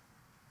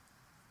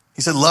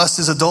 He said, lust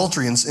is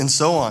adultery, and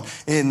so on.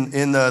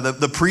 In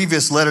the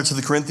previous letter to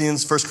the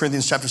Corinthians, 1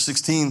 Corinthians chapter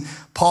 16,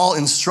 Paul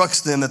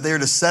instructs them that they are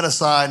to set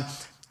aside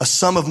a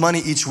sum of money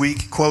each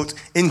week, quote,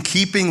 in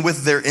keeping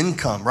with their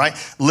income, right?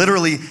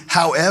 Literally,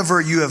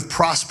 however you have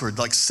prospered,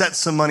 set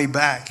some money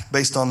back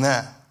based on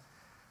that.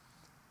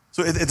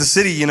 So at the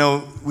city,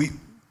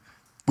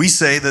 we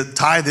say that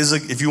tithe is,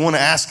 if you want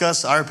to ask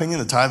us our opinion,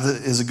 the tithe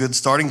is a good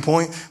starting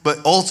point.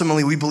 But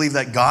ultimately, we believe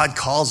that God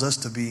calls us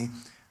to be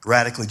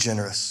radically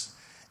generous.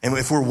 And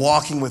if we're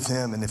walking with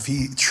him and if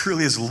he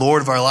truly is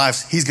Lord of our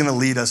lives, he's going to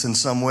lead us in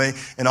some way.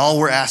 And all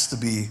we're asked to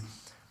be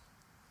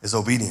is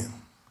obedient.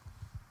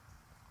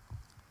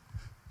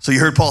 So you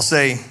heard Paul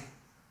say,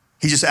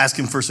 he's just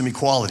asking for some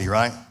equality,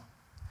 right?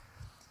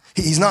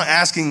 He's not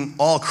asking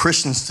all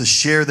Christians to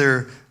share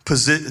their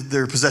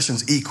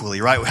possessions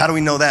equally, right? How do we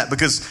know that?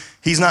 Because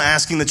he's not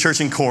asking the church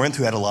in Corinth,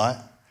 who had a lot,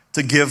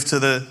 to give to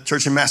the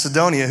church in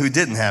Macedonia who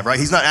didn't have, right?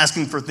 He's not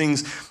asking for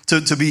things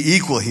to be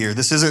equal here.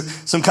 This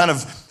isn't some kind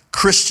of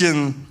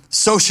Christian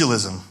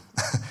socialism,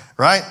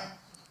 right?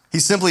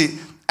 He's simply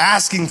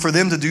asking for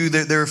them to do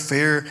their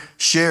fair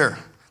share.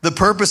 The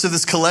purpose of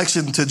this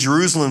collection to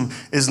Jerusalem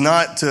is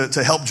not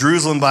to help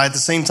Jerusalem by at the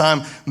same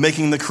time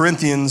making the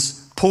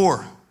Corinthians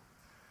poor.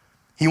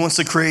 He wants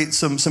to create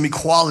some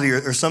equality,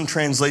 or some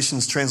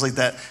translations translate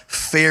that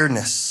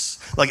fairness.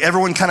 Like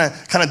everyone kind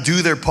of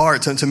do their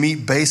part to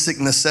meet basic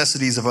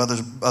necessities of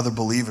other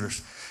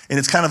believers. And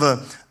it's kind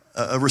of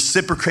a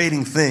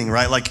reciprocating thing,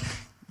 right? Like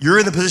you're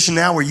in the position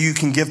now where you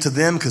can give to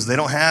them because they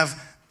don't have.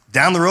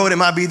 Down the road, it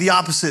might be the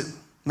opposite.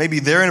 Maybe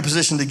they're in a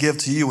position to give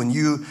to you when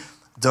you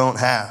don't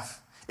have.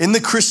 In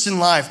the Christian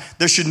life,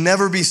 there should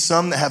never be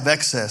some that have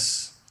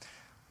excess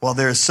while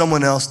there is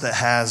someone else that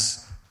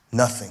has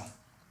nothing.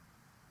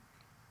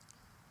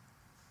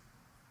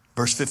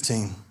 Verse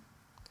 15,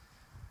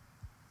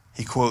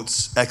 he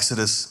quotes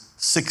Exodus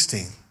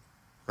 16,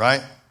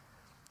 right?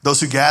 Those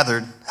who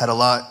gathered had a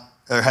lot,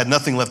 or had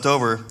nothing left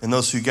over, and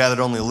those who gathered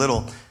only a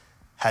little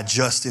had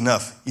just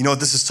enough. You know what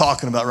this is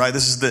talking about, right?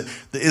 This is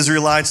the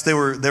Israelites. They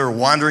were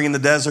wandering in the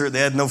desert. They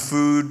had no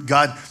food.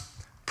 God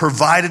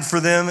provided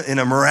for them in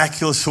a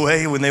miraculous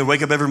way. When they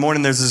wake up every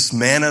morning, there's this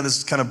manna,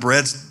 this kind of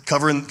bread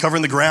covering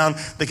the ground.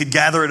 They could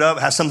gather it up,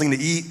 have something to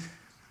eat.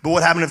 But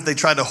what happened if they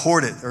tried to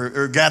hoard it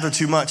or gather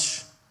too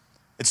much?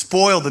 It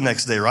spoiled the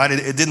next day, right?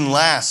 It didn't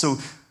last.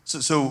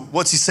 So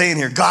what's he saying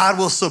here? God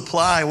will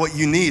supply what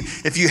you need.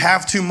 If you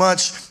have too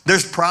much,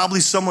 there's probably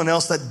someone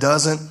else that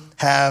doesn't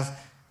have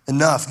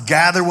enough.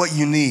 Gather what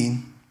you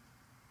need.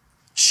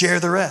 Share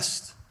the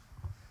rest.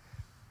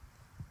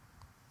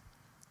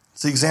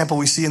 It's the example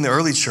we see in the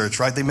early church,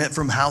 right? They met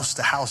from house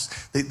to house.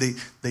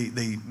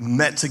 They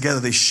met together.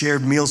 They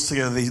shared meals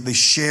together. They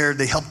shared.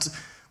 They helped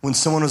when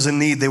someone was in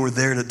need. They were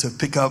there to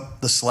pick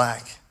up the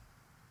slack.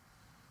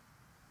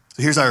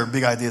 So here's our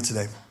big idea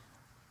today.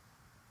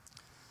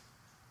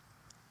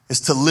 Is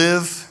to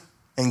live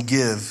and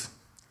give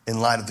in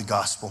light of the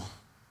gospel.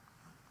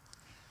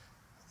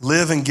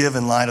 Live and give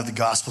in light of the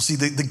gospel. See,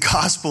 the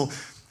gospel,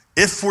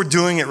 if we're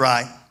doing it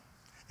right,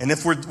 and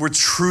if we're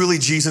truly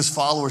Jesus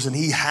followers and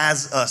he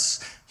has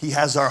us, he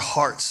has our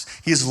hearts,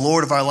 he is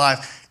Lord of our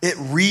life, it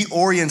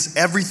reorients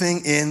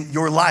everything in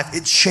your life.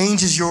 It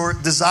changes your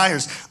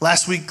desires.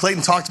 Last week,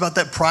 Clayton talked about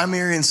that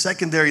primary and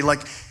secondary, like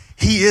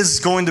he is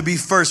going to be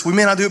first. We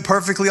may not do it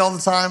perfectly all the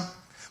time,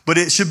 but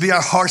it should be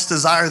our heart's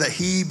desire that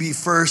he be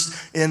first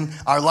in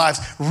our lives.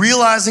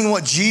 Realizing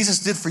what Jesus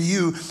did for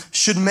you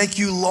should make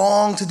you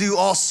long to do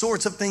all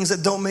sorts of things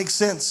that don't make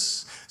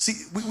sense. See,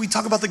 we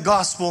talk about the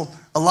gospel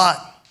a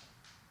lot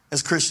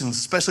as Christians,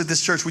 especially at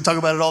this church. We talk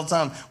about it all the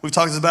time. We've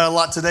talked about it a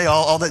lot today,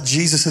 all that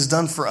Jesus has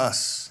done for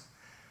us.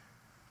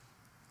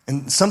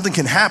 And something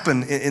can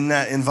happen in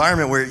that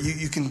environment where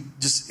you can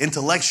just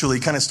intellectually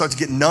kind of start to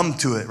get numb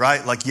to it,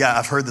 right? Like, yeah,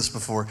 I've heard this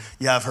before.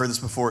 Yeah, I've heard this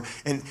before.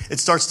 And it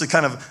starts to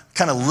kind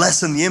of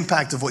lessen the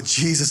impact of what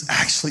Jesus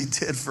actually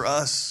did for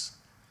us.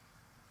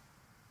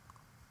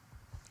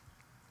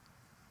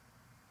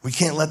 We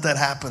can't let that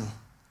happen.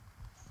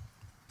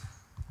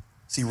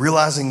 See,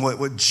 realizing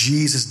what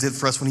Jesus did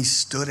for us when he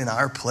stood in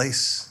our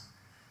place,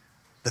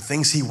 the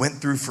things he went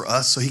through for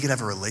us so he could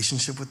have a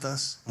relationship with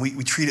us.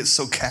 We treat it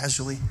so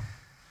casually.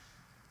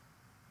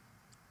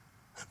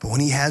 But when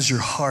he has your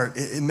heart,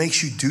 it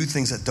makes you do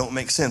things that don't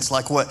make sense.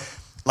 Like what?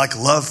 Like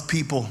love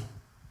people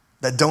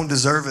that don't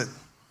deserve it.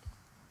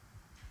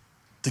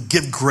 To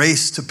give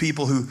grace to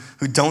people who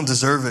don't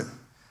deserve it.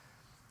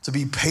 To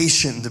be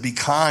patient, to be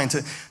kind,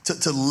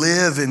 to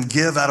live and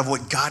give out of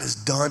what God has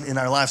done in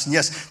our lives. And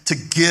yes, to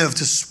give,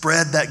 to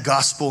spread that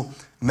gospel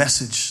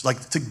message.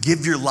 Like to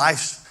give your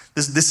life.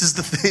 This is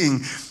the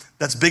thing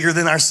that's bigger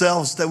than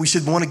ourselves that we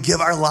should want to give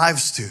our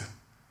lives to.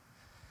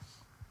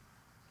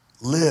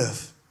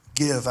 Live.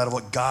 Give out of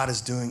what God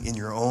is doing in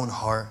your own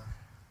heart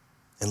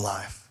and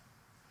life.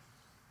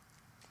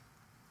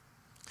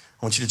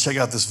 I want you to check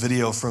out this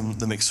video from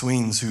the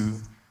McSweens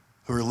who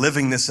are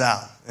living this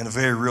out in a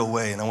very real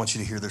way, and I want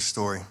you to hear their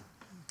story.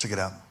 Check it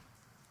out.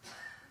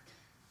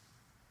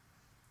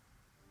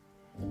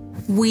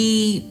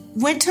 We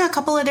went to a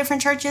couple of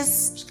different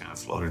churches. Just kind of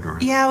floated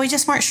around. Yeah, we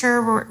just weren't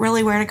sure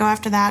really where to go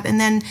after that. And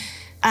then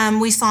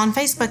we saw on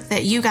Facebook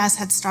that you guys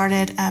had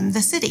started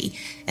the city.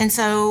 And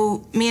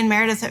so me and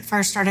Meredith at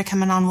first started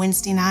coming on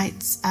Wednesday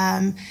nights.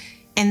 And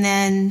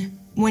then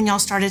when y'all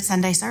started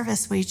Sunday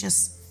service,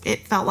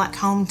 it felt like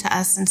home to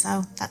us. And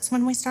so that's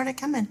when we started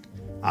coming.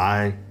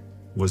 I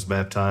was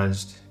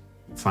baptized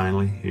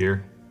finally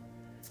here.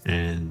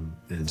 And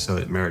so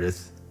did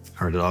Meredith,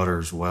 her daughter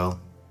as well.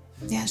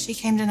 Yeah, she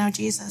came to know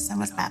Jesus and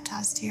was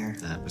baptized here.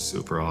 That was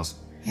super awesome.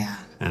 Yeah.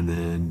 And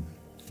then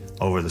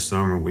over the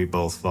summer, we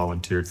both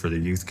volunteered for the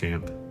youth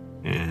camp.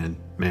 And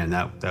man,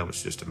 that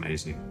was just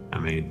amazing. I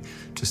mean,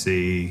 to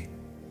see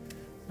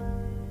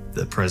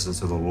the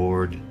presence of the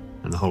Lord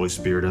and the Holy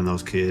Spirit in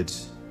those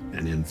kids.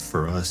 And then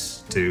for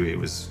us too, it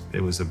was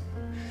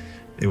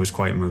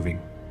quite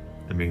moving.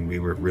 I mean, we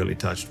were really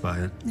touched by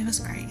it. It was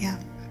great, yeah.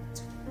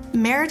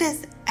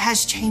 Meredith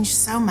has changed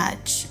so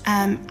much.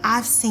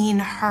 I've seen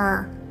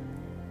her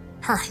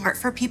heart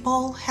for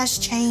people has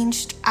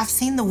changed. I've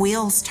seen the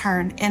wheels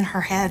turn in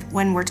her head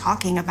when we're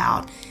talking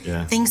about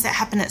things that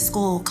happen at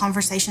school,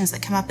 conversations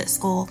that come up at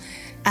school.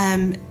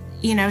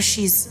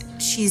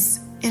 She's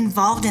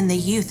involved in the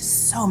youth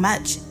so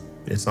much.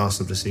 It's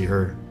awesome to see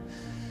her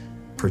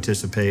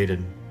participate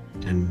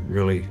and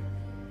really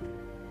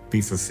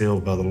be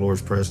fulfilled by the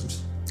Lord's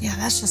presence. Yeah,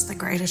 that's just the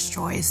greatest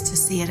joy, is to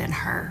see it in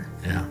her.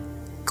 Yeah.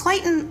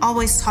 Clayton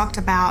always talked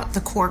about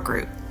the core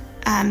group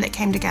that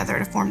came together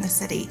to form the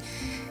city.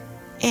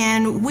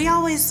 And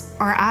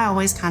I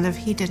always kind of,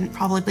 he didn't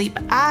probably,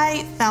 but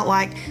I felt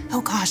like,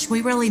 oh gosh,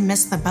 we really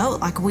missed the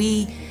boat. Like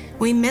we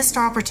missed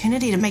our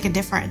opportunity to make a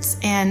difference.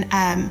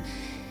 And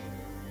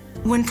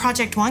when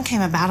Project One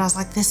came about, I was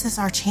like, this is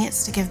our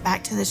chance to give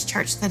back to this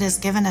church that has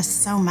given us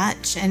so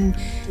much. And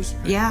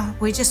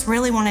we just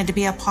really wanted to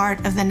be a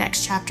part of the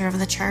next chapter of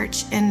the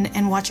church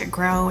and watch it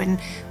grow and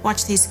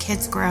watch these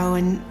kids grow.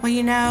 And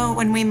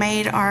when we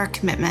made our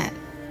commitment,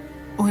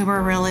 we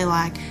were really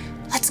like,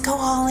 let's go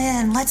all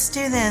in. Let's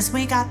do this.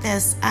 We got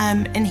this.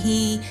 And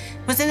he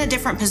was in a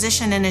different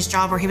position in his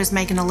job where he was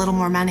making a little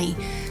more money.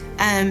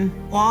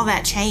 All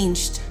that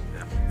changed.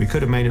 We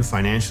could have made it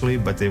financially,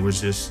 but it was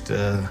just...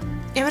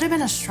 It would have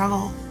been a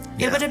struggle.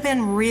 Yeah. It would have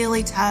been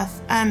really tough.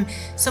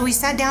 So we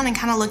sat down and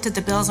kind of looked at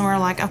the bills and we were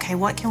like, okay,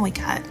 what can we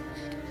cut?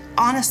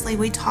 Honestly,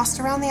 we tossed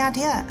around the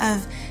idea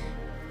of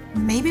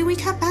maybe we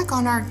cut back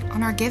on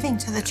our giving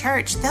to the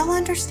church. They'll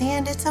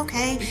understand. It's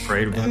okay. We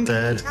prayed about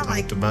that,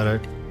 talked about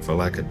it for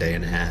like a day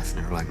and a half,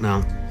 and we're like,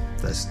 no,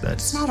 that's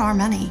it's not our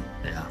money.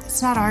 Yeah.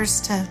 It's not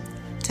ours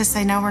to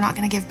say, no, we're not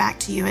going to give back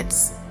to you.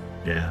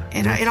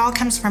 It all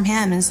comes from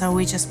him, and so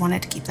we just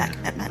wanted to keep that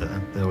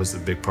commitment. That was the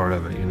big part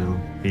of it,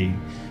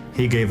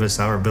 He gave us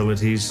our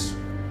abilities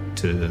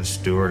to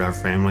steward our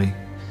family,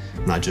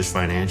 not just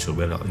financial,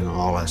 but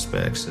all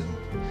aspects. And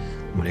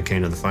when it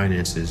came to the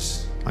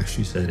finances, like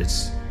she said,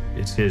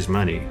 it's his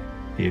money.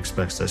 He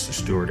expects us to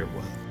steward it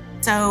well.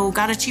 So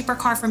got a cheaper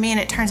car for me, and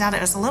it turns out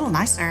it was a little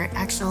nicer,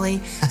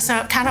 actually. So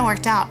it kind of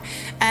worked out.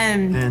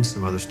 And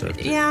some other stuff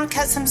too. Yeah,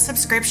 cut some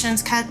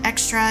subscriptions, cut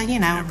extra,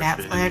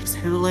 Netflix,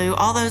 Hulu,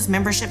 all those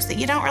memberships that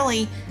you don't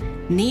really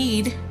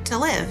need to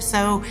live.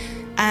 So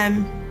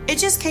it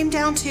just came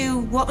down to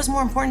what was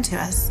more important to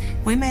us.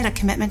 We made a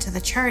commitment to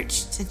the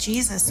church, to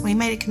Jesus. We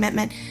made a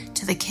commitment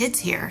to the kids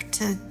here,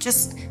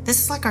 this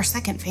is like our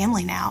second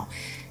family now.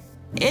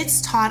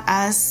 It's taught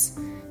us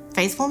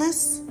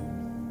faithfulness,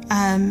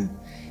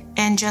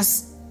 and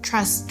just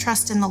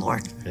trust in the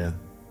Lord. Yeah.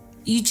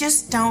 You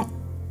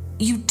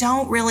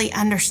don't really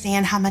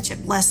understand how much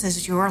it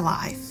blesses your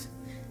life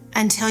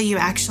until you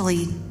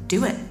actually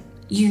do it.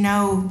 You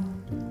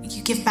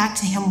give back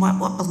to him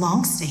what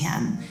belongs to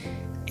him,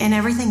 and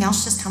everything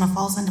else just kind of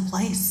falls into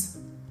place.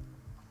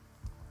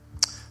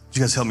 Would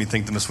you guys help me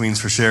thank the Miss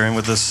Weens for sharing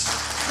with us?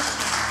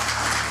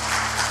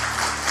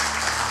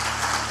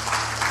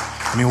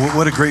 I mean,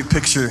 what a great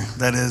picture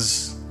that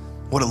is,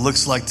 what it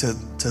looks like to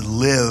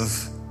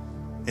live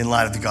in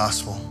light of the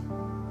gospel,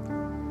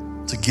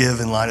 to give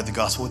in light of the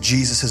gospel, what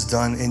Jesus has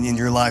done in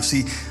your life.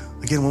 See,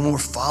 again, when we're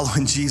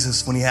following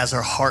Jesus, when he has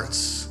our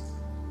hearts,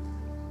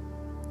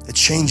 it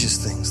changes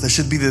things. There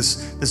should be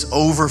this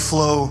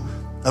overflow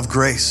of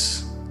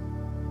grace.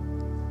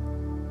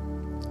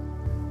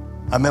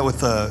 I met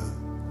with a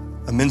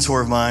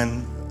mentor of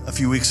mine a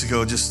few weeks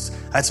ago.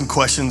 I had some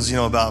questions,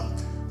 about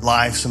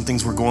life, some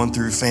things we're going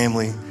through,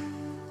 family.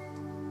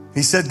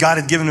 He said God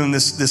had given him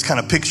this kind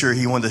of picture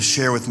he wanted to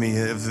share with me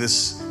of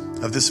this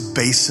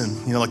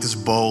basin, like this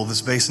bowl,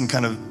 this basin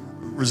kind of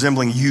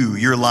resembling you,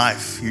 your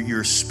life,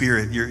 your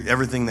spirit,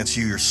 everything that's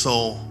you, your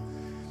soul.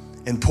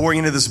 And pouring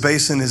into this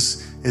basin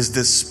is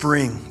this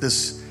spring,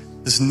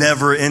 this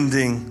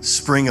never-ending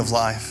spring of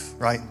life,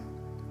 right?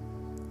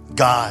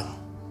 God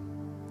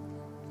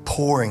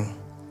pouring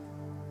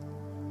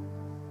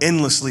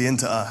endlessly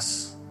into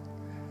us.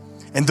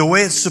 And the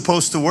way it's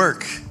supposed to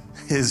work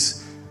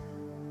is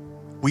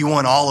we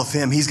want all of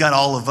him. He's got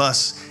all of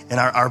us, and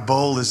our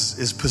bowl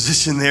is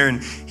positioned there,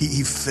 and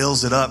he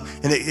fills it up,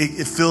 and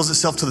it fills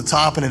itself to the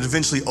top, and it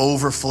eventually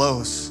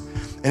overflows,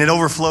 and it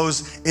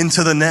overflows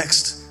into the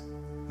next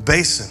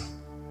basin.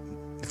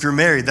 If you're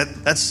married,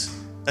 that's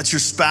your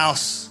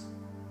spouse,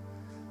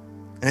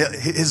 and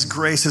his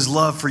grace, his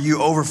love for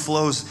you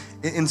overflows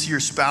into your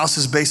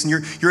spouse's basin.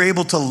 You're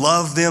able to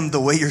love them the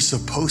way you're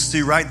supposed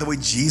to, right? The way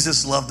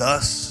Jesus loved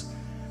us.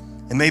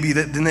 And maybe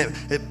then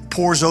it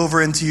pours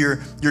over into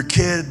your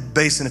kid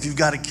basin if you've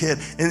got a kid,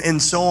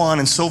 and so on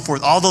and so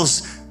forth. All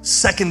those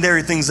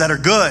secondary things that are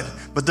good,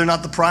 but they're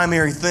not the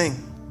primary thing.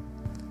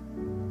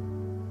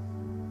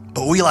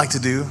 But what we like to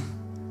do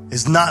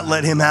is not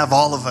let him have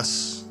all of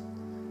us.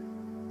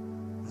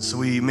 So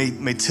we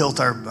may tilt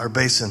our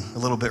basin a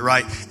little bit,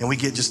 right? And we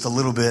get just a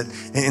little bit.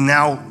 And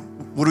now,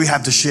 what do we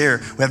have to share?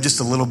 We have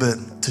just a little bit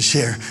to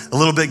share. A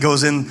little bit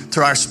goes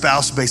into our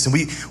spouse basin.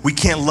 We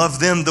can't love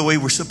them the way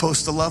we're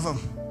supposed to love them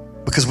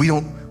because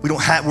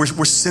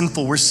we're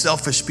sinful, we're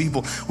selfish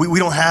people. We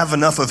don't have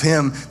enough of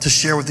him to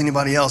share with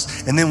anybody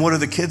else. And then what do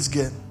the kids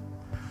get?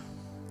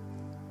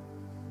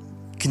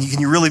 Can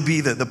you really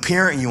be the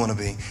parent you want to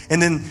be?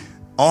 And then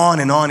on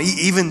and on,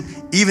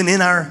 even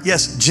in our,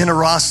 yes,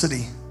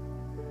 generosity.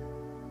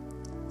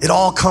 It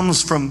all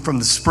comes from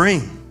the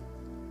spring.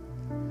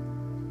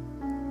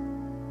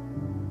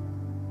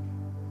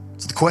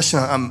 So the question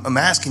I'm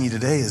asking you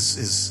today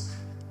is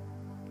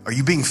are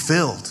you being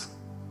filled?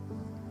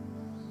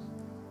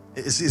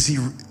 Is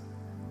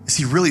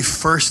he really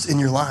first in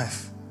your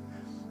life?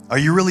 Are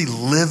you really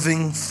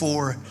living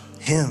for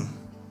him?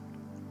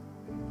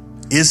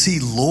 Is he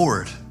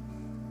Lord,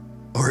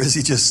 or is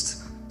he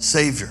just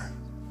Savior?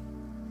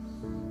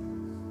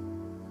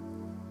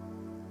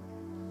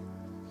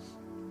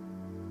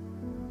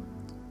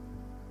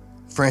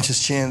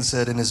 Francis Chan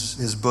said in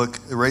his book,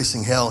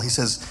 Erasing Hell, he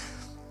says,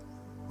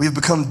 we have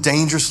become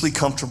dangerously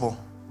comfortable.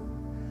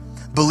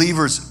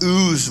 Believers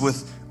ooze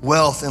with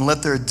wealth and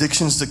let their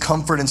addictions to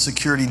comfort and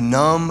security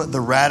numb the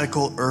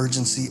radical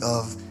urgency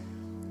of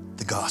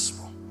the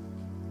gospel.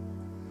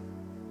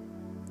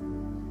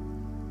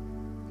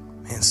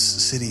 Man,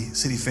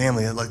 city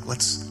family, like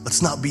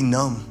let's not be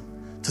numb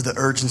to the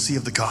urgency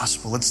of the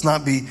gospel. Let's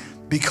not be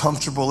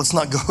comfortable. Let's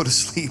not go to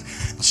sleep.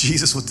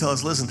 Jesus would tell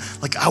us, listen,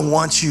 like I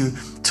want you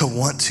to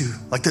want to.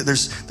 Like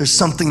there's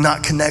something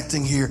not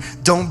connecting here.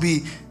 Don't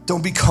be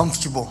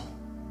comfortable.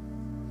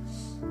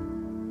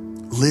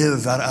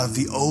 Live out of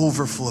the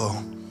overflow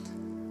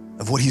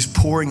of what he's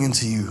pouring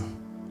into you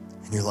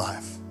in your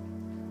life.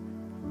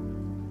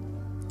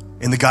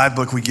 In the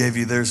guidebook we gave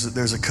you,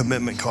 there's a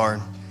commitment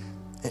card.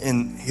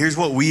 And here's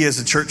what we as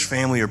a church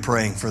family are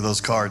praying for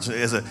those cards.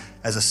 As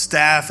a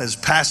staff, as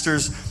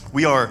pastors,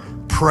 we are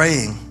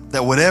praying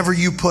that whatever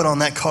you put on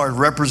that card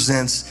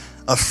represents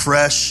a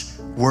fresh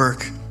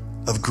work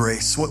of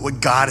grace,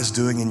 what God is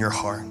doing in your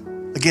heart.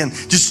 Again,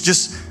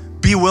 just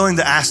be willing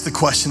to ask the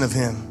question of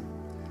him.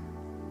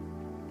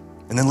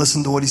 And then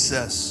listen to what he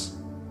says.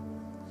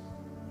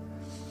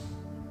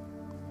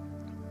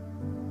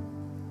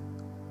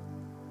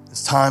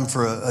 It's time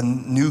for a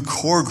new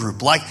core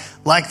group, like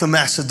the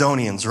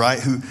Macedonians, right?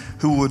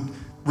 Who would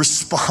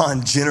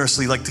respond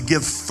generously, like to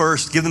give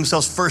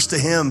themselves first to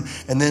him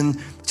and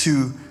then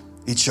to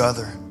each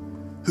other.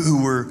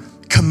 Who were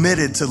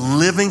committed to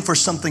living for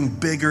something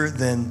bigger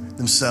than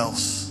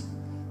themselves.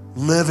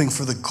 Living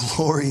for the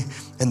glory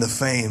and the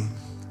fame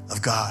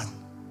of God.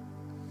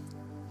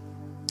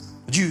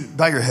 Would you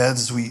bow your heads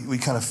as we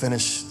kind of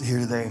finish here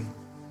today?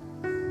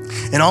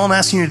 And all I'm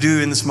asking you to do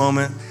in this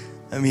moment,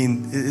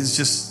 is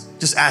just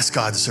ask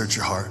God to search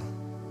your heart.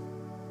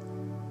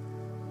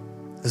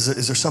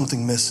 Is there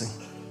something missing?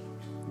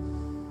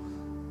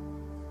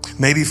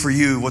 Maybe for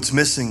you, what's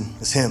missing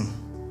is him.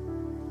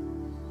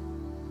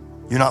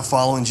 You're not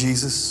following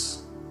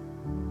Jesus.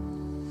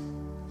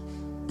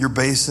 Your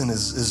basin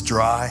is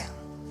dry.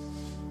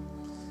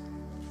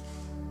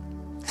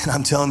 And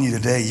I'm telling you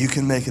today, you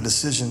can make a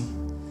decision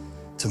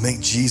to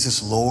make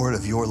Jesus Lord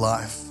of your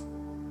life.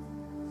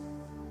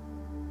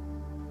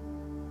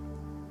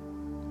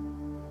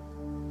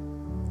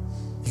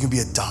 You can be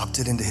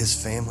adopted into his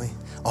family.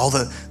 All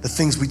the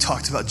things we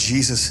talked about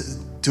Jesus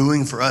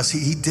doing for us,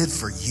 he did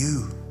for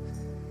you.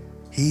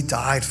 He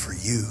died for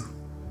you.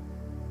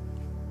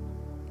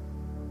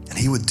 And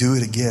he would do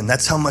it again.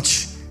 That's how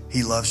much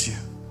he loves you.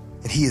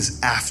 And he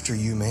is after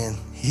you, man.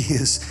 He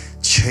is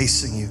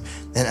chasing you.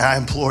 And I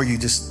implore you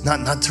just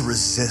not to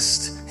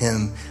resist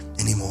him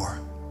anymore.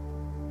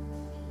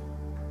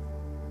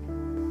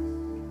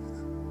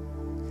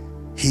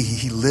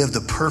 He lived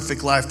a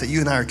perfect life that you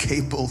and I are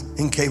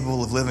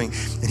incapable of living.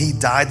 And he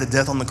died the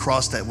death on the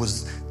cross that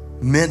was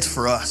meant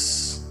for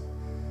us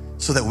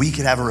so that we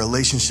could have a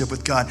relationship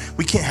with God.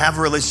 We can't have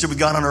a relationship with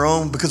God on our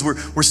own because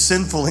we're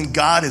sinful and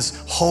God is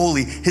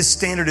holy. His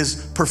standard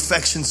is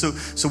perfection.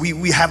 So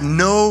we have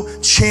no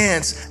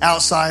chance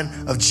outside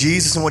of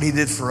Jesus and what he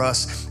did for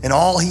us. And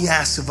all he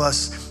asks of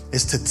us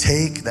is to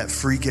take that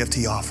free gift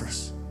he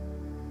offers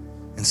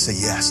and say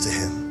yes to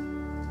him.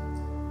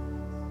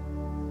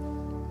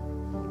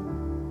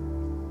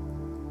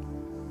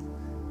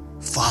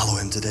 Follow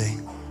him today.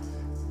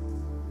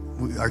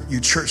 Your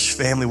church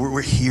family,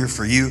 we're here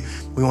for you.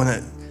 We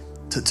want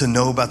to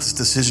know about this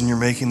decision you're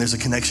making. There's a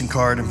connection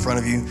card in front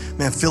of you.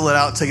 Man, fill it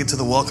out, take it to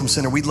the Welcome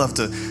Center. We'd love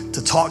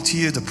to talk to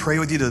you, to pray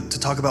with you, to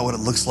talk about what it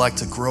looks like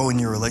to grow in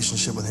your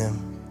relationship with him.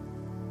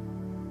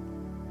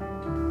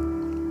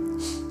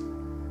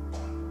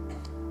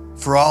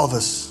 For all of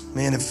us,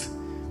 man, if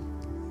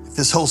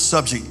this whole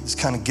subject just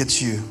kind of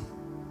gets you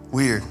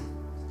weird,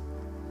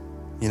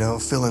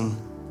 feeling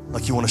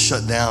like you want to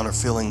shut down or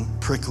feeling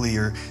prickly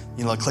or,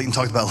 like Clayton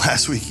talked about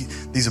last week,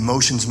 these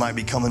emotions might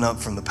be coming up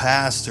from the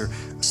past or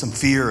some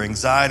fear or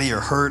anxiety or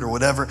hurt or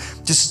whatever.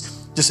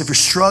 Just if you're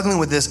struggling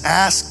with this,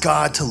 ask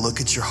God to look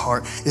at your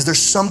heart. Is there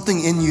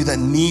something in you that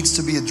needs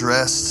to be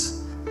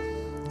addressed?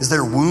 Is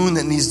there a wound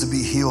that needs to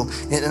be healed?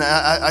 And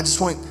I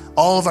just want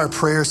all of our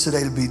prayers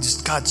today to be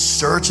just, God,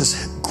 search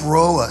us,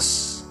 grow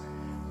us.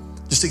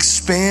 Just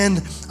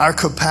expand our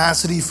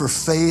capacity for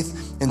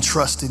faith and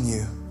trust in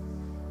you.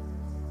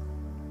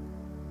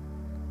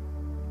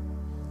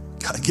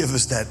 God, give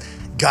us that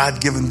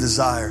God-given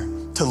desire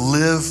to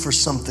live for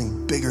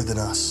something bigger than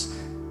us,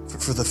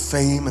 for the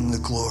fame and the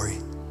glory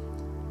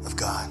of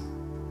God.